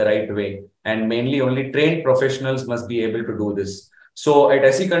maintain it the right way. And mainly only trained professionals must be able to do this. So at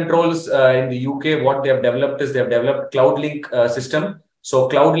SE Controls in the UK, what they have developed is they have developed CloudLink system. So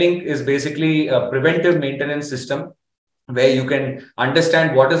CloudLink is basically a preventive maintenance system where you can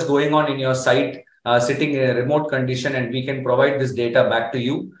understand what is going on in your site, sitting in a remote condition, and we can provide this data back to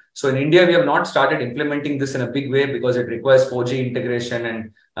you. So in India, we have not started implementing this in a big way because it requires 4G integration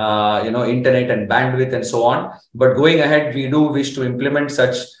and internet and bandwidth and so on. But going ahead, we do wish to implement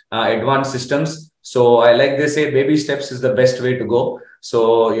such advanced systems. So I like they say, baby steps is the best way to go.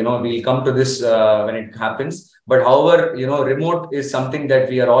 So we'll come to this when it happens. But however, remote is something that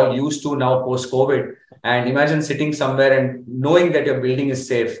we are all used to now post-COVID. And imagine sitting somewhere and knowing that your building is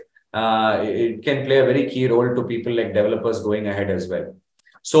safe. It can play a very key role to people like developers going ahead as well.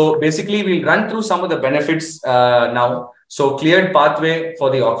 So basically, we'll run through some of the benefits now. So cleared pathway for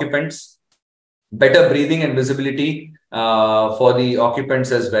the occupants, better breathing and visibility for the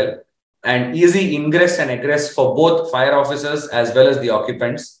occupants as well, and easy ingress and egress for both fire officers as well as the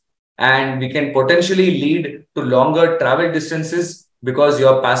occupants. And we can potentially lead to longer travel distances because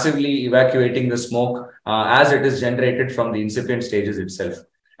you're passively evacuating the smoke as it is generated from the incipient stages itself.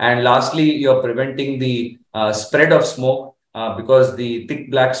 And lastly, you're preventing the spread of smoke because the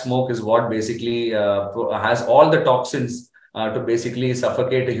thick black smoke is what basically has all the toxins to basically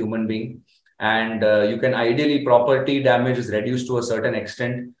suffocate a human being. And you can ideally, property damage is reduced to a certain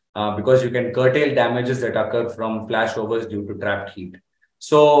extent because you can curtail damages that occur from flashovers due to trapped heat.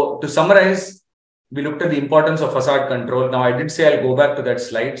 So to summarize, we looked at the importance of facade control. Now, I did say I'll go back to that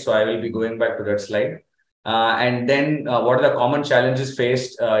slide, so I will be going back to that slide. And then what are the common challenges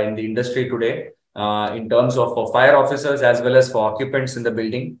faced in the industry today in terms of for fire officers as well as for occupants in the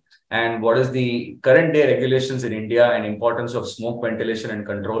building? And what is the current day regulations in India and importance of smoke ventilation and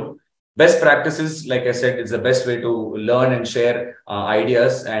control? Best practices, like I said, it's the best way to learn and share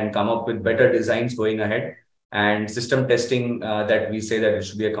ideas and come up with better designs going ahead. And system testing that we say that it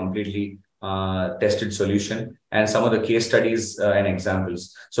should be a completely tested solution, and some of the case studies and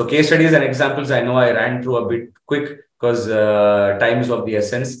examples. So case studies and examples, I know I ran through a bit quick because time is of the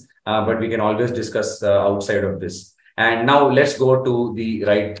essence, but we can always discuss outside of this. And now let's go to the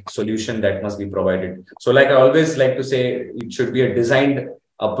right solution that must be provided. So like I always like to say, it should be a designed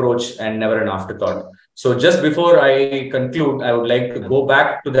approach and never an afterthought. So just before I conclude, I would like to go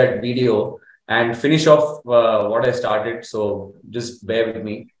back to that video and finish off what I started. So just bear with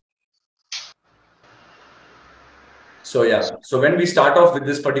me. So yeah, so when we start off with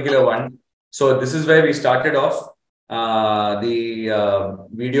this particular one, so this is where we started off the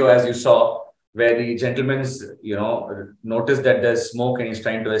video, as you saw, where the gentleman's, noticed that there's smoke and he's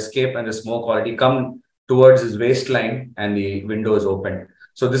trying to escape, and the smoke already come towards his waistline and the window is open.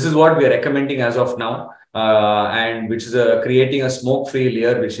 So this is what we are recommending as of now, and which is creating a smoke-free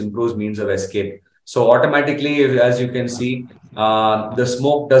layer, which improves means of escape. So automatically, as you can see, the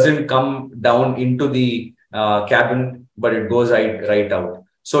smoke doesn't come down into the cabin, but it goes right out.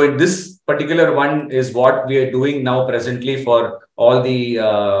 So in this particular one is what we are doing now presently for all the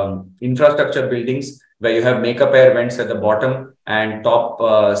infrastructure buildings, where you have makeup air vents at the bottom and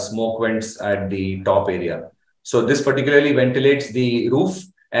top smoke vents at the top area. So this particularly ventilates the roof,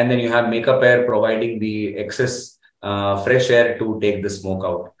 and then you have makeup air providing the excess fresh air to take the smoke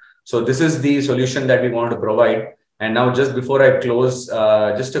out. So this is the solution that we want to provide. And now, just before I close,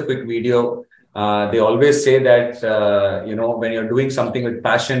 just a quick video. They always say that, when you're doing something with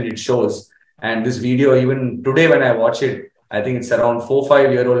passion, it shows. And this video, even today when I watch it, I think it's around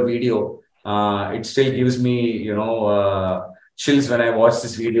 4-5-year-old video. It still gives me, chills when I watch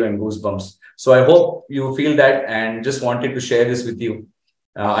this video and goosebumps. So I hope you feel that, and just wanted to share this with you.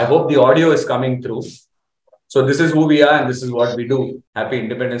 I hope the audio is coming through. So this is who we are and this is what we do. Happy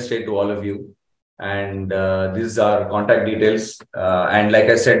Independence Day to all of you. And these are contact details. And like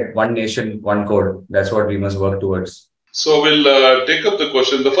I said, one nation, one code. That's what we must work towards. So we'll take up the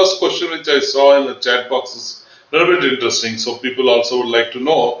question. The first question which I saw in the chat box is A little bit interesting. So people also would like to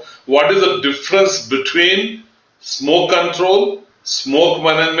know what is the difference between smoke control, smoke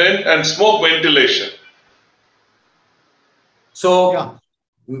management, and smoke ventilation. So, Yeah.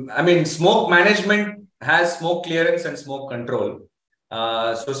 I mean, smoke management has smoke clearance and smoke control.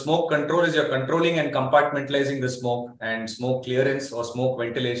 So smoke control is you're controlling and compartmentalizing the smoke, and smoke clearance or smoke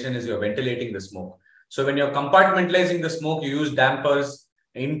ventilation is you're ventilating the smoke. So when you're compartmentalizing the smoke, you use dampers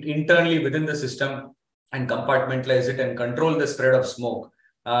internally within the system and compartmentalize it and control the spread of smoke.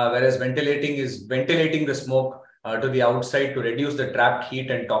 Whereas ventilating is ventilating the smoke to the outside to reduce the trapped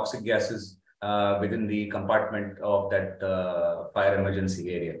heat and toxic gases within the compartment of that fire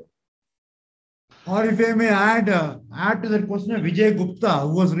emergency area. Or if I may add to that question of Vijay Gupta,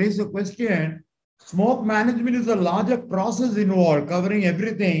 who was raised a question, smoke management is a larger process involved, covering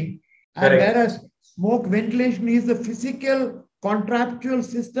everything. And Correct. whereas smoke ventilation is the physical contractual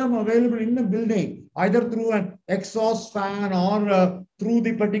system available in the building, either through an exhaust fan or through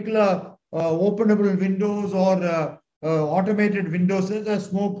the particular openable windows or automated windows, as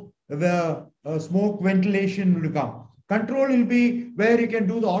smoke ventilation will come. Control will be where you can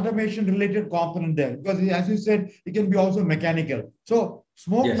do the automation related component there, because as you said, it can be also mechanical. So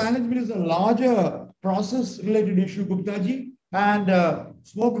smoke management is a larger process related issue, Guptaji, and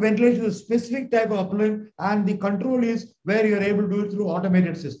smoke ventilation is a specific type of appellant, and the control is where you're able to do it through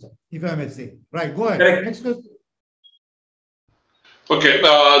automated system, if I may say. Right, go ahead. Correct. Next question. Okay,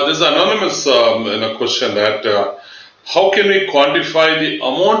 there's an anonymous question that how can we quantify the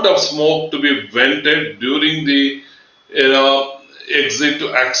amount of smoke to be vented during the exit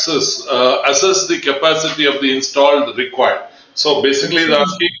to assess the capacity of the installed required. So basically, they're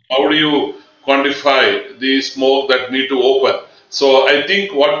asking how do you quantify the smoke that need to open. So I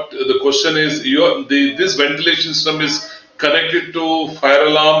think what the question is, this ventilation system is connected to fire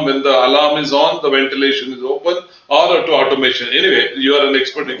alarm. When the alarm is on, the ventilation is open, or to automation. Anyway, you are an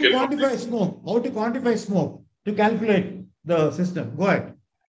expert. How to quantify smoke? How to quantify smoke to calculate the system? Go ahead.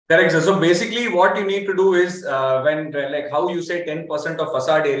 Correct, sir. So basically what you need to do is when like how you say 10% of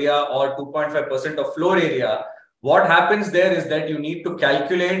facade area or 2.5% of floor area, what happens there is that you need to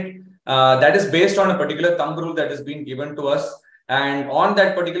calculate that is based on a particular thumb rule that has been given to us. And on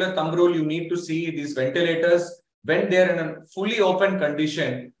that particular thumb rule, you need to see these ventilators when they're in a fully open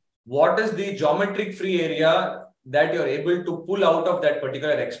condition, what is the geometric free area that you're able to pull out of that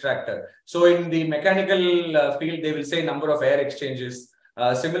particular extractor. So in the mechanical field, they will say number of air exchanges.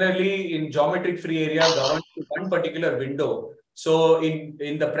 Similarly, in geometric free area, governed to one particular window. So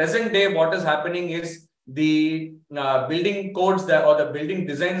in the present day, what is happening is the building codes or the building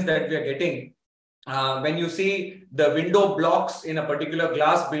designs that we are getting, when you see the window blocks in a particular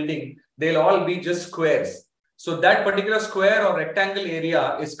glass building, they'll all be just squares. So that particular square or rectangle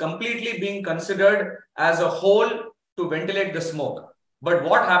area is completely being considered as a whole to ventilate the smoke. But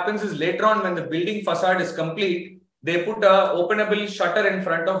what happens is later on when the building facade is complete, they put a openable shutter in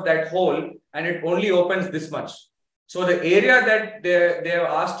front of that hole and it only opens this much. So the area that they have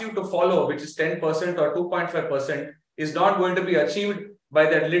asked you to follow, which is 10% or 2.5%, is not going to be achieved by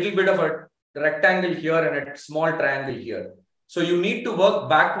that little bit of a rectangle here and a small triangle here. So you need to work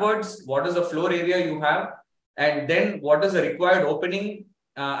backwards. What is the floor area you have? And then what is the required opening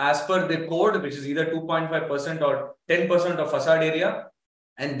as per the code, which is either 2.5% or 10% of facade area.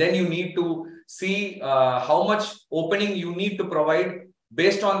 And then you need to see how much opening you need to provide.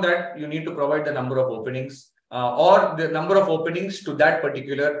 Based on that, you need to provide the number of openings or the number of openings to that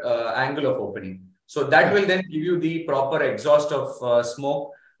particular angle of opening. So that will then give you the proper exhaust of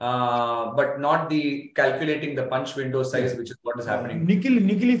smoke, but not the calculating the punch window size, which is what is happening. Nikhil,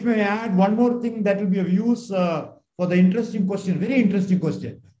 if may I add one more thing that will be of use for the interesting question, very interesting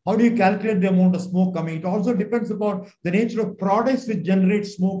question. How do you calculate the amount of smoke coming? It also depends upon the nature of products which generate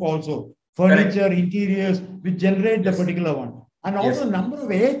smoke also. Furniture, interiors, which generate the particular one. And also number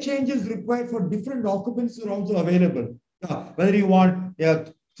of air changes required for different occupants are also available. Whether you want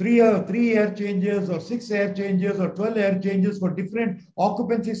three air changes or 6 air changes or 12 air changes for different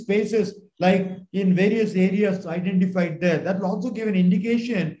occupancy spaces, like in various areas identified there. That will also give an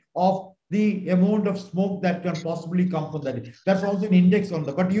indication of the amount of smoke that can possibly come from that. That's also an index on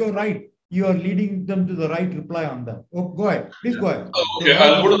that. But you're right. You are leading them to the right reply on that. Oh, go ahead. Please go ahead. Okay,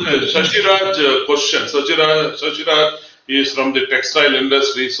 I'll go to the Shashiraj question. Shashiraj is from the textile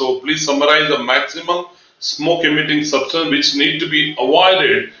industry. So please summarize the maximum smoke emitting substance which need to be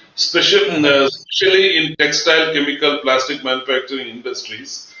avoided, especially in textile, chemical, plastic manufacturing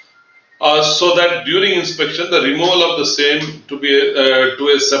industries, so that during inspection the removal of the same to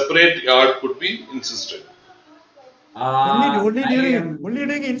a separate yard could be insisted. Only I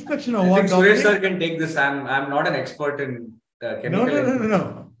during inspection or think what, Suresh sir Dominic? can take this. I'm not an expert in chemical engineering.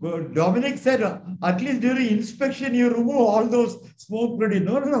 No. Well, Dominic said at least during inspection you remove all those smoke produced.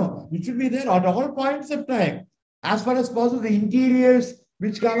 No. It should be there at all points of time. As far as possible, the interiors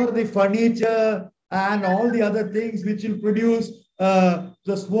which cover the furniture and all the other things which will produce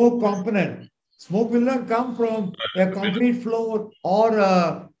the smoke component. Smoke will not come from a concrete floor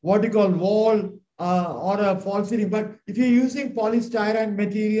or what you call wall or a false ceiling. But if you're using polystyrene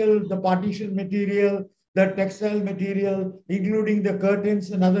material, the partition material, the textile material, including the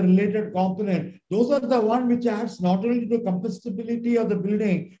curtains and other related components, those are the one which adds not only to the combustibility of the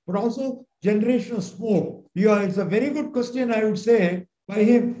building, but also generation of smoke. It's a very good question, I would say, by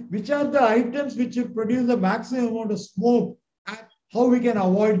him. Which are the items which will produce the maximum amount of smoke and how we can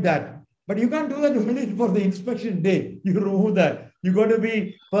avoid that? But you can't do that only for the inspection day. You remove that. You got to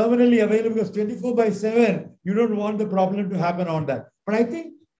be permanently available because 24/7, you don't want the problem to happen on that. But I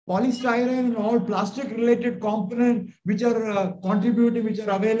think polystyrene and all plastic related components which are contributing, which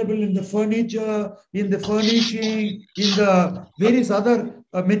are available in the furniture, in the furnishing, in the various other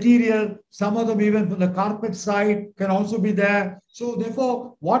material, some of them even from the carpet side can also be there. So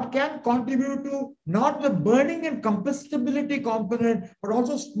therefore, what can contribute to not the burning and combustibility component, but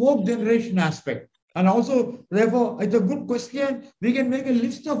also smoke generation aspect. And also, therefore, it's a good question. We can make a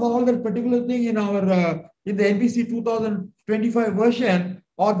list of all that particular thing in our in the NBC 2025 version,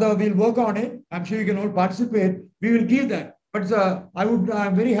 or we'll work on it. I'm sure you can all participate. We will give that. But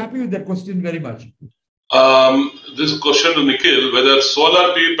I'm very happy with that question very much. This question to Nikhil, whether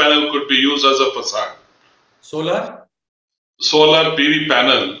solar PV panel could be used as a facade. Solar PV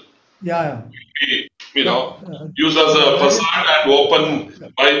panel. Yeah. Used as a facade and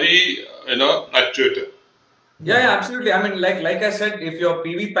open by the actuator. Yeah, absolutely. I mean, like I said, if your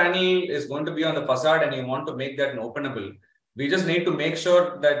PV panel is going to be on the facade and you want to make that openable, we just need to make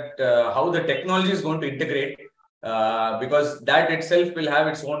sure that how the technology is going to integrate, because that itself will have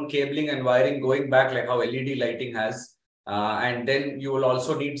its own cabling and wiring going back, like how LED lighting has. And then you will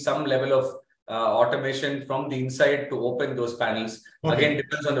also need some level of automation from the inside to open those panels. Okay. Again,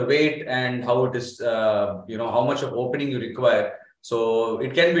 depends on the weight and how it is, how much of opening you require. So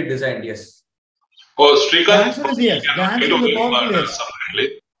it can be designed, yes. Oh, Srikanth, the answer is yes. The answer is yes.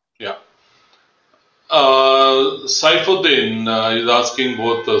 Yeah. Saifuddin is asking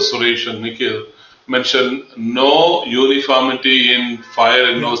both Suresh and Nikhil, mention no uniformity in fire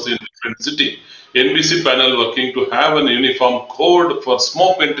NOC in different city. NBC panel working to have an uniform code for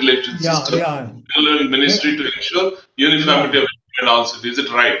smoke ventilation system. Ministry to ensure uniformity of in all cities. Is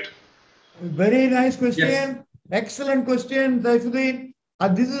it right? Very nice question. Yes. Excellent question, Saifuddin.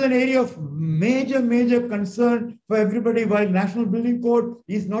 This is an area of major concern for everybody. While National Building Code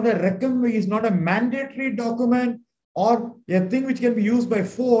is not a mandatory document or a thing which can be used by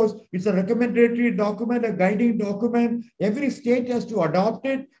force. It's a recommendatory document, a guiding document. Every state has to adopt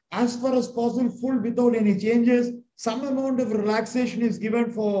it as far as possible, full without any changes. Some amount of relaxation is given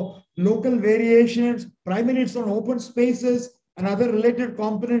for local variations. Primarily, it's on open spaces and other related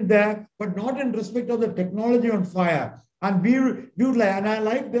component there, but not in respect of the technology on fire. And I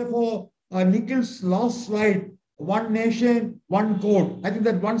like, therefore, Nikhil's last slide, one nation, one code. I think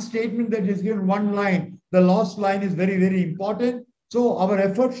that one statement that is given one line, the last line is very important. So our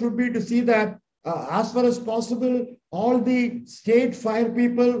effort should be to see that as far as possible, all the state fire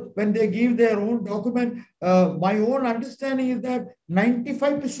people, when they give their own document, my own understanding is that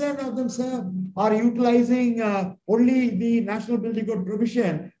 95% of them, sir, are utilizing only the National Building Code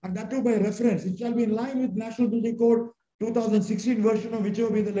provision, and that too by reference. It shall be in line with National Building Code 2016 version, of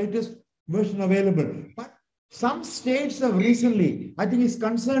whichever be the latest version available. But some states have recently, I think his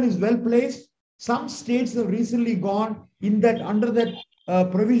concern is well placed. Some states have recently gone in that under that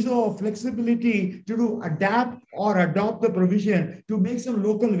provision of flexibility to adapt or adopt the provision to make some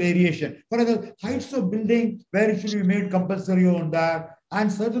local variation. For example, heights of building where it should be made compulsory on that, and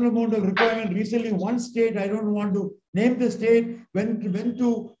certain amount of requirement. Recently, one state, I don't want to name the state, went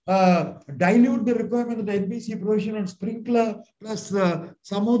to dilute the requirement of the NBC provision on sprinkler plus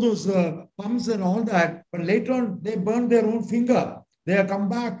some of those pumps and all that. But later on, they burned their own finger. They have come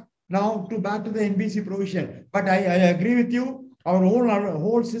back now back to the NBC provision. But I agree with you. Our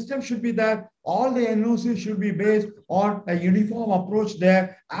whole system should be that all the NOCs should be based on a uniform approach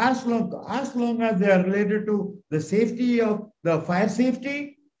there, as long as they are related to the safety of the fire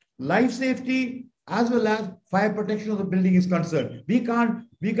safety, life safety, as well as fire protection of the building is concerned. We can't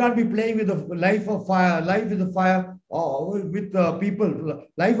be playing with the life with the fire, or with the people,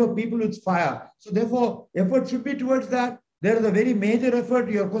 life of people with fire. So therefore, effort should be towards that. there is a very major effort.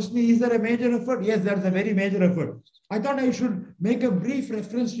 Your question is there a major effort? Yes, there is a very major effort. I thought I should make a brief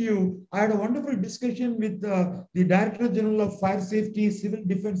reference to you. I had a wonderful discussion with the Director General of Fire Safety, Civil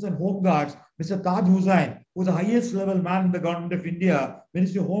Defense and Home Guards, Mr. Taj Hussain, who is the highest level man in the Government of India,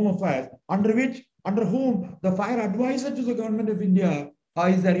 Ministry of Home Affairs, under whom the fire advisor to the Government of India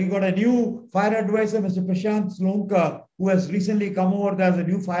is there. You got a new fire advisor, Mr. Prashant Slonka, who has recently come over there as a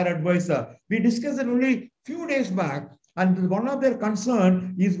new fire advisor. We discussed it only a few days back. And one of their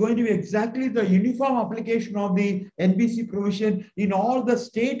concern is going to be exactly the uniform application of the NBC provision in all the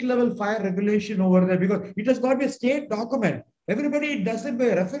state level fire regulation over there, because it has got to be a state document. Everybody does it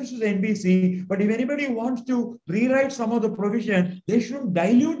by reference to the NBC, but if anybody wants to rewrite some of the provision, they shouldn't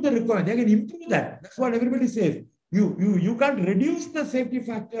dilute the requirement. They can improve that. That's what everybody says. You can't reduce the safety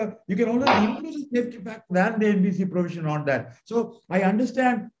factor. You can only improve the safety factor than the NBC provision on that. So I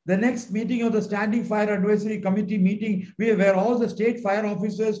understand the next meeting of the Standing Fire Advisory Committee meeting, where all the state fire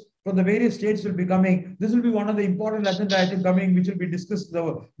officers from the various states will be coming. This will be one of the important agenda items coming, which will be discussed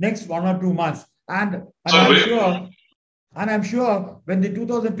the next 1 or 2 months. And I'm sure when the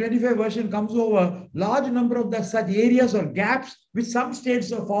 2025 version comes over, large number of such areas or gaps which some states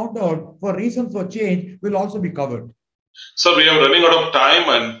have found out for reasons for change will also be covered. So we are running out of time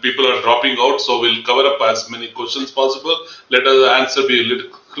and people are dropping out, so we'll cover up as many questions possible. Let us answer be a little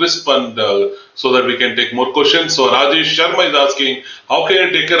crisp and so that we can take more questions. So Rajesh Sharma is asking, how can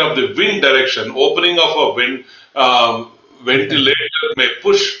you take care of the wind direction? Opening of a wind ventilator may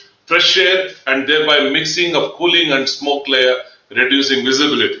push fresh air and thereby mixing of cooling and smoke layer, reducing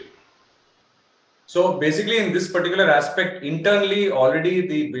visibility. So basically in this particular aspect, internally already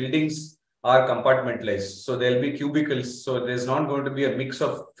the buildings are compartmentalized. So there'll be cubicles. So there's not going to be a mix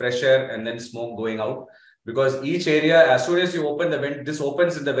of fresh air and then smoke going out, because each area, as soon as you open the vent, this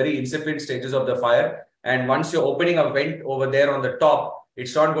opens in the very incipient stages of the fire. And once you're opening a vent over there on the top,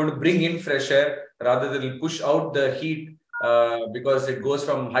 it's not going to bring in fresh air, rather than it'll push out the heat because it goes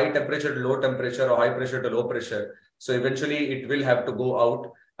from high temperature to low temperature or high pressure to low pressure. So eventually it will have to go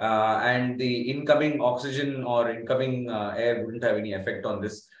out and the incoming oxygen or incoming air wouldn't have any effect on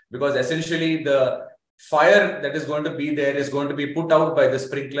this, because essentially the fire that is going to be there is going to be put out by the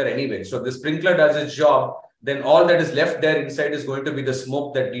sprinkler anyway. So the sprinkler does its job, then all that is left there inside is going to be the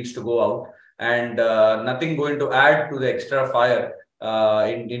smoke that needs to go out, and nothing going to add to the extra fire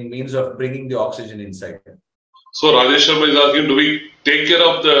in means of bringing the oxygen inside. So Rajesh Sharma is asking, do we take care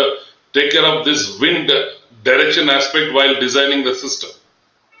of this wind direction aspect while designing the system?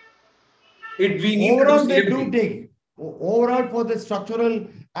 Overall, they do take. Overall, for the structural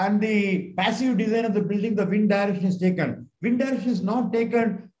and the passive design of the building, the wind direction is taken. Wind direction is not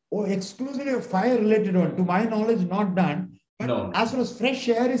taken exclusively a fire-related one. To my knowledge, not done. But no. As far as fresh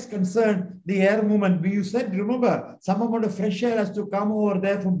air is concerned, the air movement, you said, remember, some amount of fresh air has to come over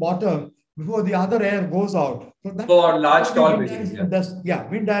there from bottom before the other air goes out. So that for large tall buildings,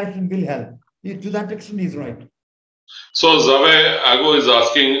 wind direction will help. To that extent, he's right. So Zave Ago is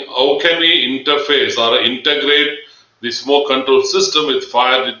asking, how can we interface or integrate the smoke control system with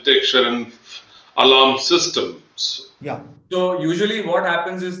fire detection and alarm systems? Yeah. So usually what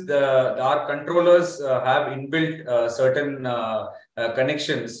happens is our controllers have inbuilt certain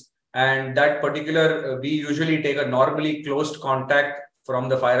connections, and that particular, we usually take a normally closed contact from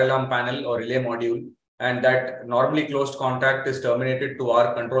the fire alarm panel or relay module, and that normally closed contact is terminated to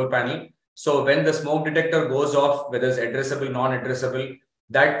our control panel. So when the smoke detector goes off, whether it's addressable, non-addressable,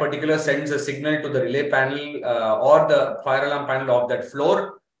 that particular sends a signal to the relay panel or the fire alarm panel of that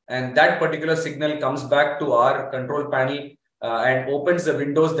floor, and that particular signal comes back to our control panel and opens the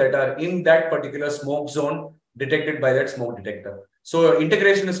windows that are in that particular smoke zone detected by that smoke detector. So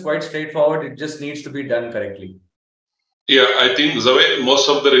integration is quite straightforward. It just needs to be done correctly. Yeah, I think Zave, most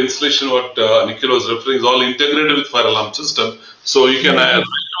of the installation what Nikhil was referring is all integrated with fire alarm system. So you can write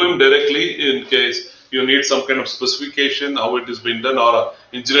to him directly in case you need some kind of specification, how it is being done, or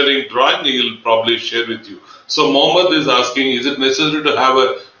engineering drawing, he will probably share with you. So Mohammed is asking, is it necessary to have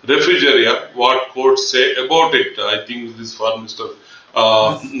a refuge area? What courts say about it? I think this is for Mr.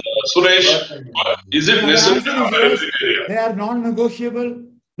 Suresh. Is it necessary to have a refuge area? They are non-negotiable.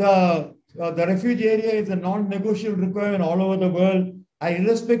 The refuge area is a non-negotiable requirement all over the world.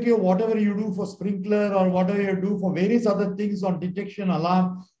 Irrespective of whatever you do for sprinkler or whatever you do for various other things on detection,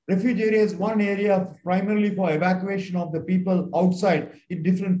 alarm, refuge area is one area primarily for evacuation of the people outside in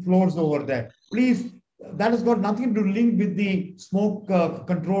different floors over there. Please, that has got nothing to link with the smoke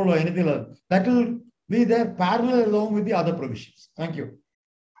control or anything else. That will be there parallel along with the other provisions. Thank you.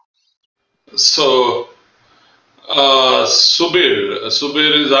 So, Subir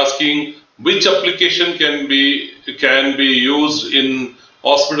is asking, which application can be used in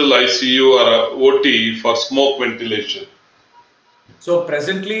hospital ICU or OT for smoke ventilation? So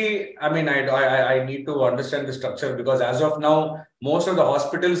presently, I mean, I need to understand the structure, because as of now, most of the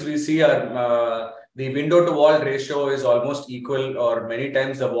hospitals we see are the window to wall ratio is almost equal, or many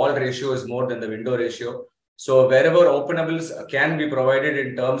times the wall ratio is more than the window ratio. So wherever openables can be provided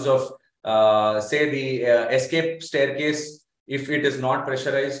in terms of say the escape staircase, if it is not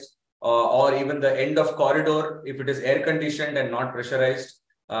pressurized, or even the end of corridor, if it is air conditioned and not pressurized,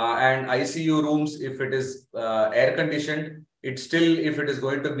 and ICU rooms, if it is air conditioned, it's still, if it is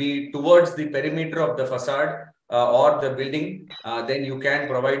going to be towards the perimeter of the facade or the building, then you can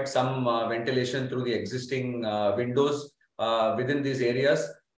provide some ventilation through the existing windows within these areas.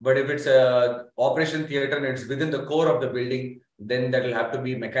 But if it's a operation theater and it's within the core of the building, then that will have to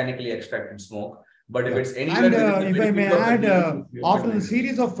be mechanically extracted smoke. But if it's anywhere and if I may add, after the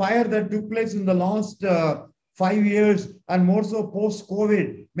series of fire that took place in the last 5 years, and more so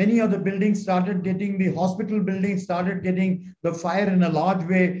post-COVID, many of the buildings started getting, the hospital buildings started getting the fire in a large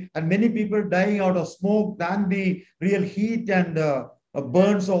way, and many people dying out of smoke than the real heat and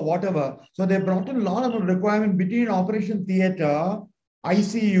burns or whatever. So they brought in a lot of requirement between operation theater,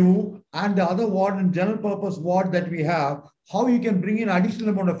 ICU, and the other ward and general purpose ward that we have, how you can bring in additional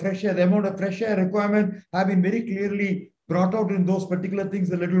amount of fresh air. The amount of fresh air requirement have been very clearly brought out in those particular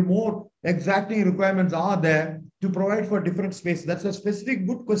things. A little more exacting requirements are there to provide for different spaces. That's a specific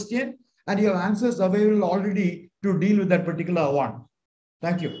good question, and you have answers available already to deal with that particular one.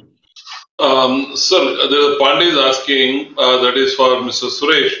 Thank you. Sir, the Pandey is asking, that is for Mr.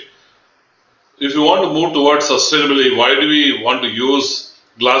 Suresh, if you want to move towards sustainability, why do we want to use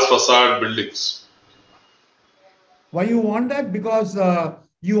glass facade buildings? Why you want that? Because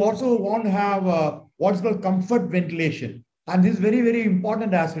you also want to have what's called comfort ventilation. And this is very, very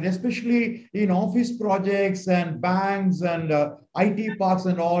important aspect, especially in office projects and banks and IT parks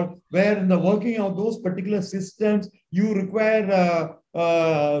and all, where in the working of those particular systems, you require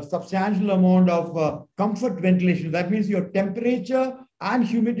a substantial amount of comfort ventilation. That means your temperature and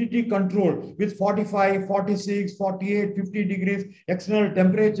humidity control with 45, 46, 48, 50 degrees external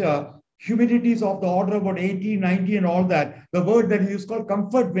temperature. Humidity is of the order about 80, 90 and all that. The word that is called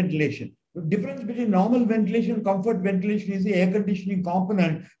comfort ventilation. The difference between normal ventilation and comfort ventilation is the air conditioning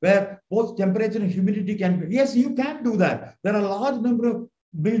component, where both temperature and humidity can be. Yes, you can do that. There are a large number of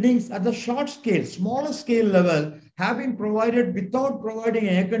buildings at the short scale, smaller scale level, have been provided without providing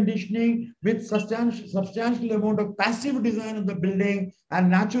air conditioning, with substantial amount of passive design of the building and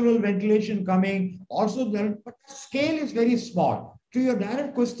natural ventilation coming. Also, but the scale is very small. To your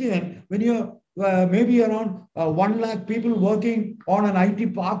direct question, when you're maybe around 1 lakh people working on an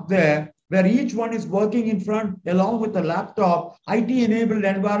IT park there, where each one is working in front along with a laptop, IT-enabled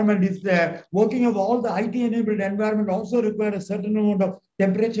environment is there. Working of all the IT-enabled environment also require a certain amount of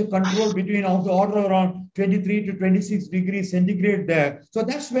temperature control between of the order around 23 to 26 degrees centigrade there. So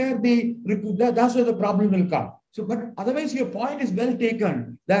that's where the problem will come. So, but otherwise your point is well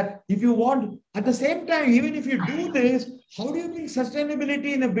taken, that if you want, at the same time, even if you do this, how do you bring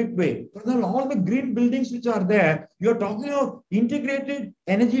sustainability in a big way? Because all the green buildings which are there, you're talking of integrated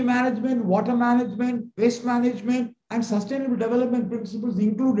energy management, water management, waste management, and sustainable development principles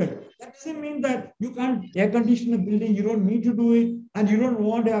included. That doesn't mean that you can't air condition a building, you don't need to do it, and you don't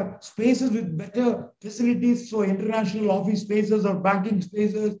want to have spaces with better facilities, so international office spaces or banking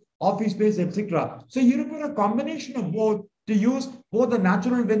spaces, office space, etc. So you require a combination of both to use both the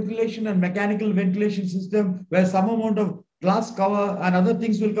natural ventilation and mechanical ventilation system, where some amount of glass cover and other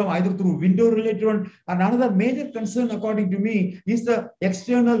things will come either through window related one. And another major concern, according to me, is the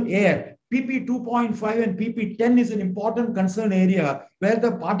external air. PP 2.5 and PP 10 is an important concern area, where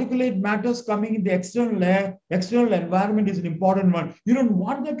the particulate matters coming in the external air, external environment is an important one. You don't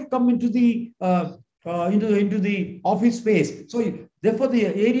want that to come into the office space. So therefore, the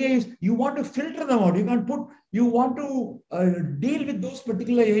area is, you want to filter them out. You want to deal with those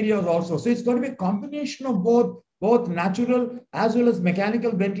particular areas also. So it's going to be a combination of both natural as well as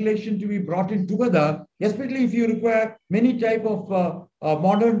mechanical ventilation to be brought in together, especially if you require many type of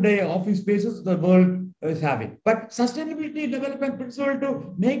modern day office spaces the world is having. But sustainability development principle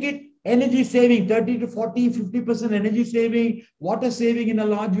to make it energy saving, 30 to 40, 50% energy saving, water saving in a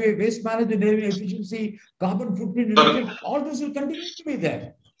large way, waste management, efficiency, carbon footprint reduction, all this will continue to be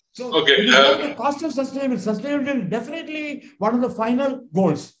there. So okay, it is not the cost of sustainability. Sustainability is definitely one of the final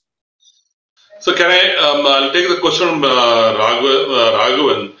goals. So can I'll take the question from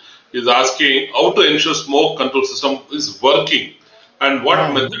Raghavan is asking how to ensure smoke control system is working and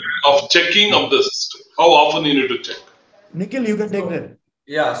what method of checking of the system, how often you need to check. Nikhil, you can take that.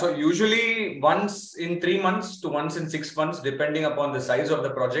 Yeah, so usually once in 3 months to once in 6 months, depending upon the size of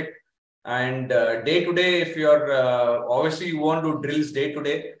the project. And day to day, if you're obviously you won't do drills day to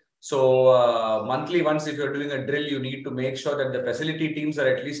day. So monthly once, if you're doing a drill, you need to make sure that the facility teams are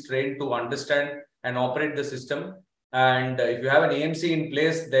at least trained to understand and operate the system. And if you have an AMC in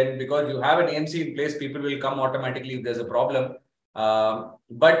place, then because you have an AMC in place, people will come automatically if there's a problem.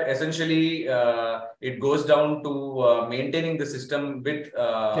 But essentially, it goes down to maintaining the system with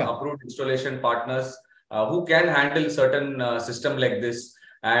approved installation partners who can handle certain system like this.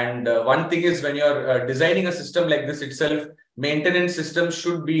 And one thing is, when you're designing a system like this itself, maintenance system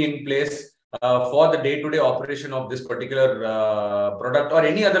should be in place for the day-to-day operation of this particular product or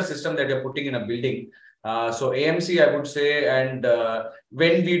any other system that you're putting in a building. So AMC, I would say, and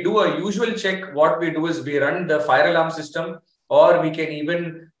when we do a usual check, what we do is we run the fire alarm system, or we can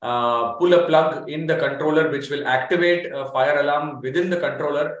even pull a plug in the controller, which will activate a fire alarm within the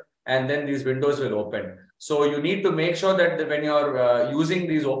controller, and then these windows will open. So you need to make sure that when you're using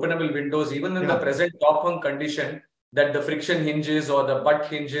these openable windows, even in the present top hung condition, that the friction hinges or the butt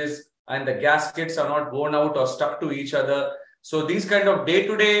hinges and the gaskets are not worn out or stuck to each other. So these kind of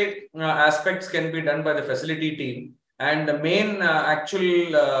day-to-day aspects can be done by the facility team. And the main actual,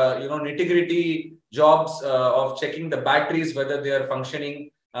 nitty-gritty jobs of checking the batteries, whether they are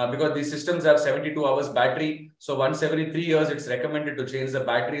functioning, because these systems have 72 hours battery. So once every 3 years, it's recommended to change the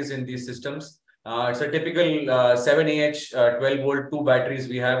batteries in these systems. It's a typical 7AH 12 volt 2 batteries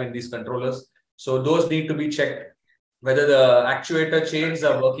we have in these controllers. So those need to be checked, whether the actuator chains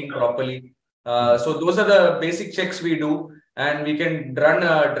are working properly. So those are the basic checks we do, and we can run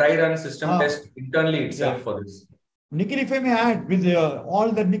a dry run system test internally itself for this. Nikhil, if I may add, with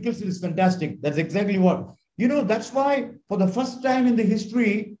all that Nikhil said is fantastic. That's exactly what. That's why for the first time in the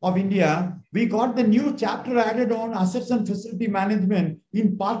history of India, we got the new chapter added on assets and facility management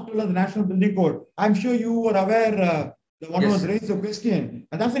in Part 12 of the National Building Code. I'm sure you were aware, the one who was raised the question,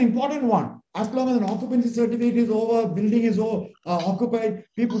 and that's an important one. As long as an occupancy certificate is over, building is occupied,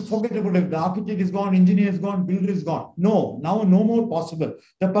 people forget about it. The architect is gone, engineer is gone, builder is gone. No, now no more possible.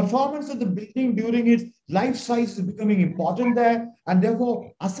 The performance of the building during its life size is becoming important there, and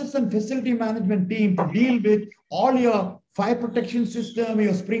therefore assets and facility management team to deal with all your fire protection system,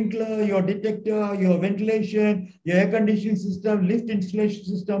 your sprinkler, your detector, your ventilation, your air conditioning system, lift installation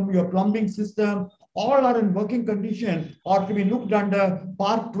system, your plumbing system, all are in working condition or to be looked under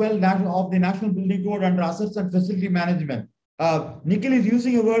Part 12 of the National Building Code under assets and facility management. Nikhil is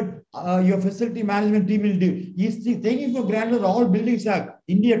using a word, your facility management team will do. He's taking for granted all buildings have.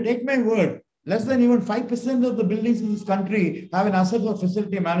 India, take my word, less than even 5% of the buildings in this country have an asset or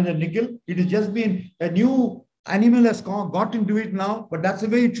facility manager, Nikhil. It has just been a new animal has got into it now, but that's the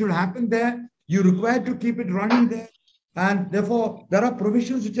way it should happen there. You're required to keep it running there. And therefore, there are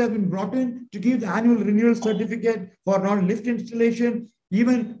provisions which have been brought in to give the annual renewal certificate for non-lift installation.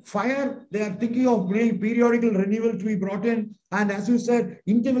 Even fire, they are thinking of bringing periodical renewal to be brought in. And as you said,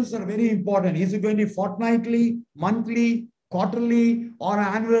 intervals are very important. Is it going to be fortnightly, monthly, quarterly, or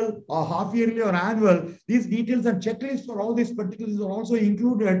annual, or half yearly, or annual? These details and checklists for all these particulars are also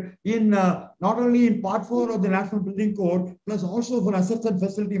included in not only in Part 4 of the National Building Code, plus also for assets and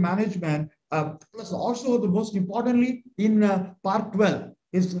facility management, plus also the most importantly in Part 12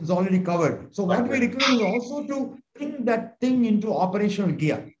 is already covered. So what we require is also to bring that thing into operational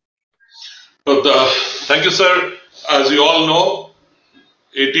gear. But thank you, sir. As you all know,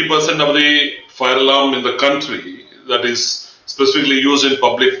 80% of the fire alarm in the country that is specifically used in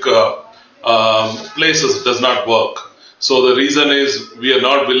public places does not work. So the reason is we are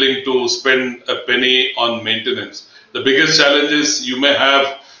not willing to spend a penny on maintenance. The biggest challenge is you may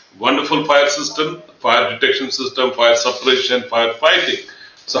have wonderful fire system, fire detection system, fire suppression, firefighting.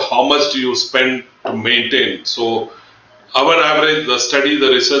 So how much do you spend to maintain? So our average, the study, the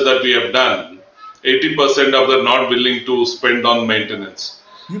research that we have done, 80% of them not willing to spend on maintenance.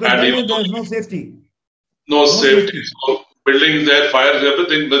 You can tell me there's no safety. No safety. So building there, fire,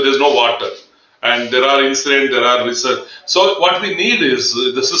 everything, but there's no water. And there are incidents, there are research. So what we need is,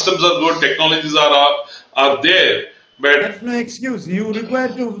 the systems are good, technologies are there. But that's no excuse. You require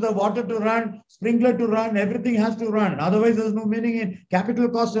the water to run, sprinkler to run, everything has to run. Otherwise, there's no meaning in capital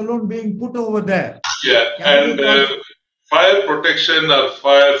cost alone being put over there. Yeah, and fire protection or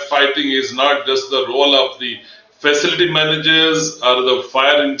firefighting is not just the role of the facility managers or the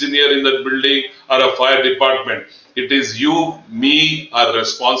fire engineer in that building or a fire department. It is you, me are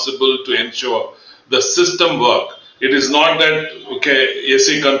responsible to ensure the system work. It is not that, okay,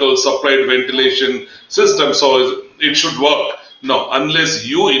 AC control, supplied ventilation system, so it should work. No, unless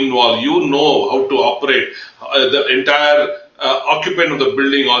you involve, you know how to operate the entire occupant of the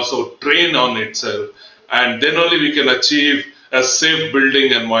building also train on itself, and then only we can achieve a safe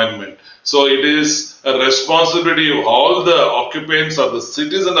building environment. So it is a responsibility of all the occupants or the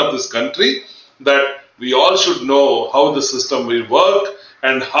citizens of this country that we all should know how the system will work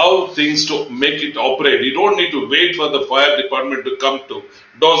and how things to make it operate. You don't need to wait for the fire department to come to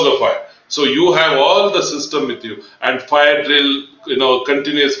douse the fire. So you have all the system with you, and fire drill,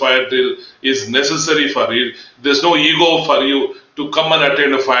 continuous fire drill is necessary for you. There's no ego for you to come and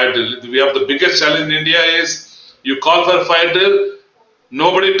attend a fire drill. We have the biggest challenge in India is you call for a fire drill,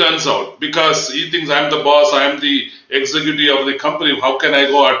 nobody turns out because he thinks I'm the boss, I'm the executive of the company, how can I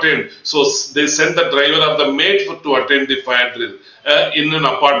go attend? So they send the driver of the maid to attend the fire drill in an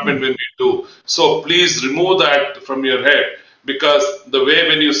apartment when we do. So please remove that from your head, because the way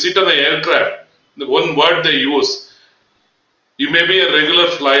when you sit on an aircraft, the one word they use, you may be a regular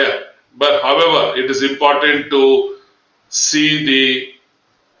flyer, but however, it is important to see the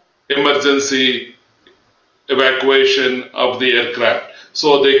emergency evacuation of the aircraft.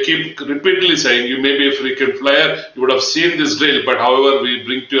 So they keep repeatedly saying, you may be a frequent flyer, you would have seen this drill, but however, we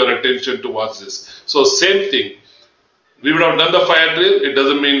bring to your attention to watch this. So same thing. We would have done the fire drill, it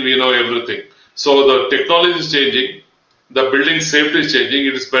doesn't mean we know everything. So the technology is changing, the building safety is changing.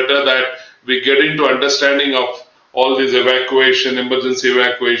 It is better that we get into understanding of all this evacuation, emergency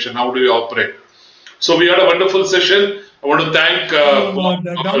evacuation, how do we operate. So we had a wonderful session. I want to thank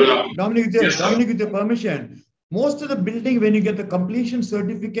Dominic, with your permission. Most of the building, when you get the completion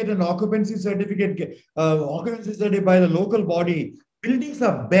certificate and occupancy certificate by the local body, buildings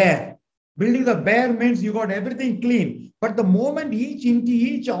are bare. Buildings are bare means you got everything clean. But the moment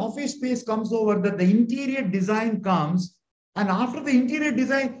each office space comes over, that the interior design comes, and after the interior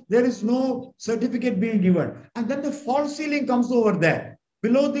design, there is no certificate being given. And then the false ceiling comes over there,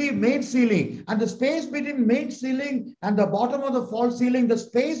 below the main ceiling. And the space between main ceiling and the bottom of the false ceiling, the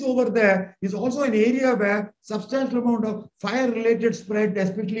space over there is also an area where substantial amount of fire-related spread,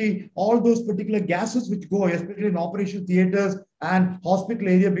 especially all those particular gases which go, especially in operation theaters and hospital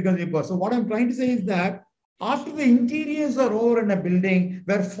area, because it goes. So what I'm trying to say is that after the interiors are over in a building,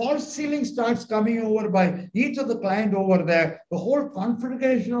 where false ceiling starts coming over by each of the client over there, the whole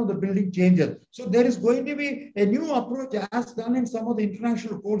configuration of the building changes. So there is going to be a new approach as done in some of the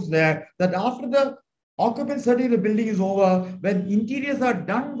international codes there, that after the occupant certificate of the building is over, when interiors are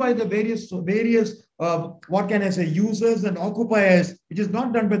done by the various users and occupiers, which is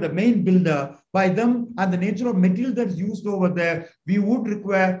not done by the main builder, by them and the nature of material that's used over there, we would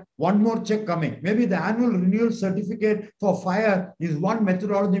require one more check coming. Maybe the annual renewal certificate for fire is one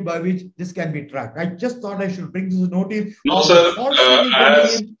methodology by which this can be tracked. I just thought I should bring this notice. No, sir.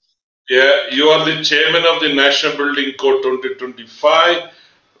 You are the chairman of the National Building Code 2025.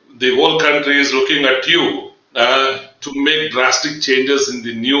 The whole country is looking at you to make drastic changes in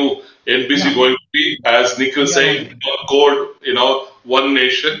the new NBC going to be, as Nikhil saying, code, one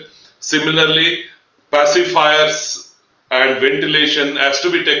nation. Similarly, pacifiers and ventilation has to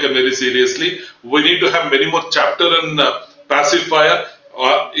be taken very seriously. We need to have many more chapters on pacifier.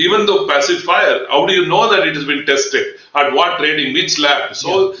 Even though pacifier, how do you know that it has been tested? At what rating, which lab?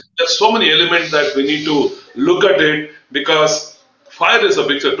 So there's so many elements that we need to look at it, because fire is a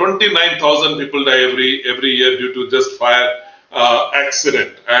big, 29,000 people die every year due to just fire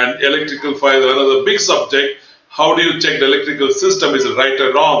accident, and electrical fire is another big subject. How do you check the electrical system? Is it right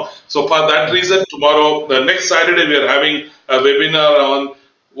or wrong? So for that reason, tomorrow, the next Saturday, we are having a webinar on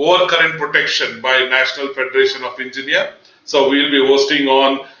overcurrent protection by National Federation of Engineers. So we will be hosting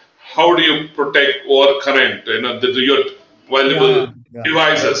on how do you protect overcurrent, your valuable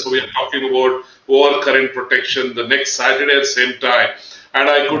devices. So we are talking about overcurrent protection the next Saturday at the same time. And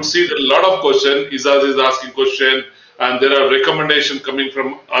I could see that a lot of questions. Izaz is asking question, and there are recommendations coming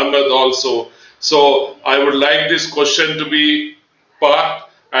from Ahmed also. So I would like this question to be part,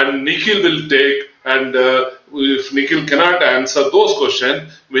 and Nikhil will take, and if Nikhil cannot answer those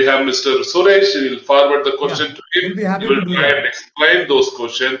questions, we have Mr. Suresh. He will forward the question to him. He will try and explain those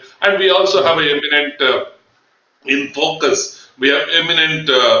questions. And we also have an eminent in focus. We have eminent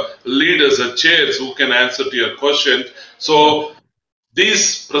leaders and chairs who can answer to your question. So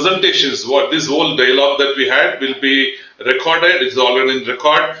these presentations, this whole dialogue that we had will be recorded. It's already in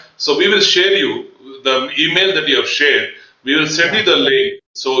record. So we will share you the email that you have shared. We will send you the link,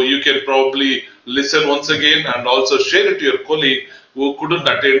 so you can probably listen once again and also share it to your colleague who couldn't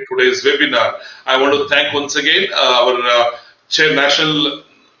attend today's webinar. I want to thank once again our National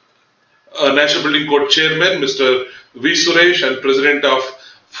Building Code Chairman, Mr. V. Suresh, and President of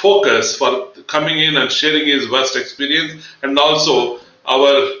Focus for coming in and sharing his vast experience, and also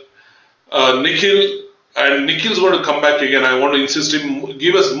our Nikhil And Nikhil's going to come back again. I want to insist him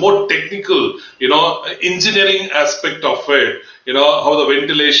give us more technical, engineering aspect of it. How the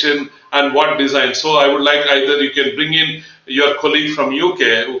ventilation and what design. So I would like either you can bring in your colleague from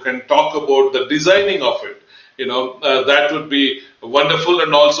UK who can talk about the designing of it. That would be wonderful,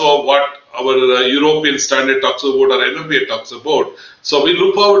 and also what our European standard talks about or NFPA talks about. So we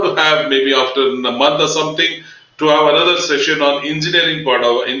look forward to have maybe after a month or something to have another session on engineering part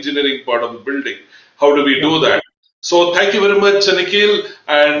of the building. How do we do that? So thank you very much, Nikhil,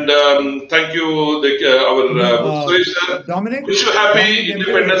 and thank you, our Suresh sir. Dominic. Wish you happy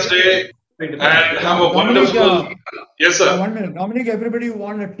Independence Day and have a wonderful. Yes, sir. 1 minute. Dominic, everybody who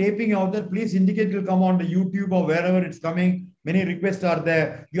want a taping out there, please indicate it will come on the YouTube or wherever it's coming. Many requests are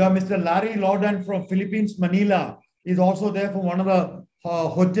there. You have Mr. Larry Laudan from Philippines, Manila. He's also there from one of the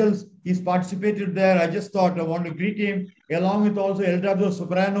hotels. He's participated there. I just thought I want to greet him, along with also Eldado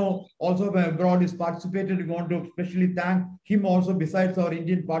Sobrano, also abroad, is participated. We want to especially thank him also, besides our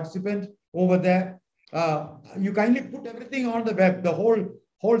Indian participants over there. You kindly put everything on the web. The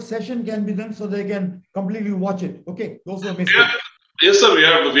whole session can be done so they can completely watch it. Okay, those are missing. Yes, sir.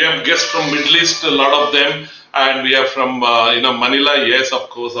 We have guests from Middle East, a lot of them, and we have from Manila. Yes,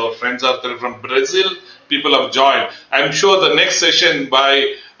 of course, our friends are there from Brazil. People have joined. I'm sure the next session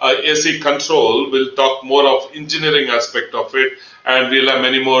by AC Control will talk more of engineering aspect of it, and we'll have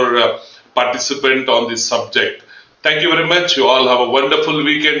many more participants on this subject. Thank you very much. You all have a wonderful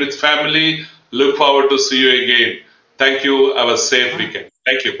weekend with family. Look forward to see you again. Thank you. Have a safe weekend.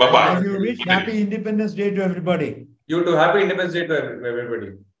 Thank you. Bye-bye. Thank you. Happy Independence Day to everybody. You too. Happy Independence Day to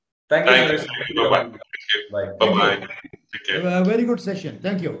everybody. Thank you. Bye-bye. Bye. Bye-bye. A very good session.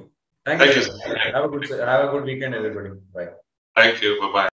 Thank you. Thank you. Have a good weekend, everybody. Bye. Thank you. Bye-bye.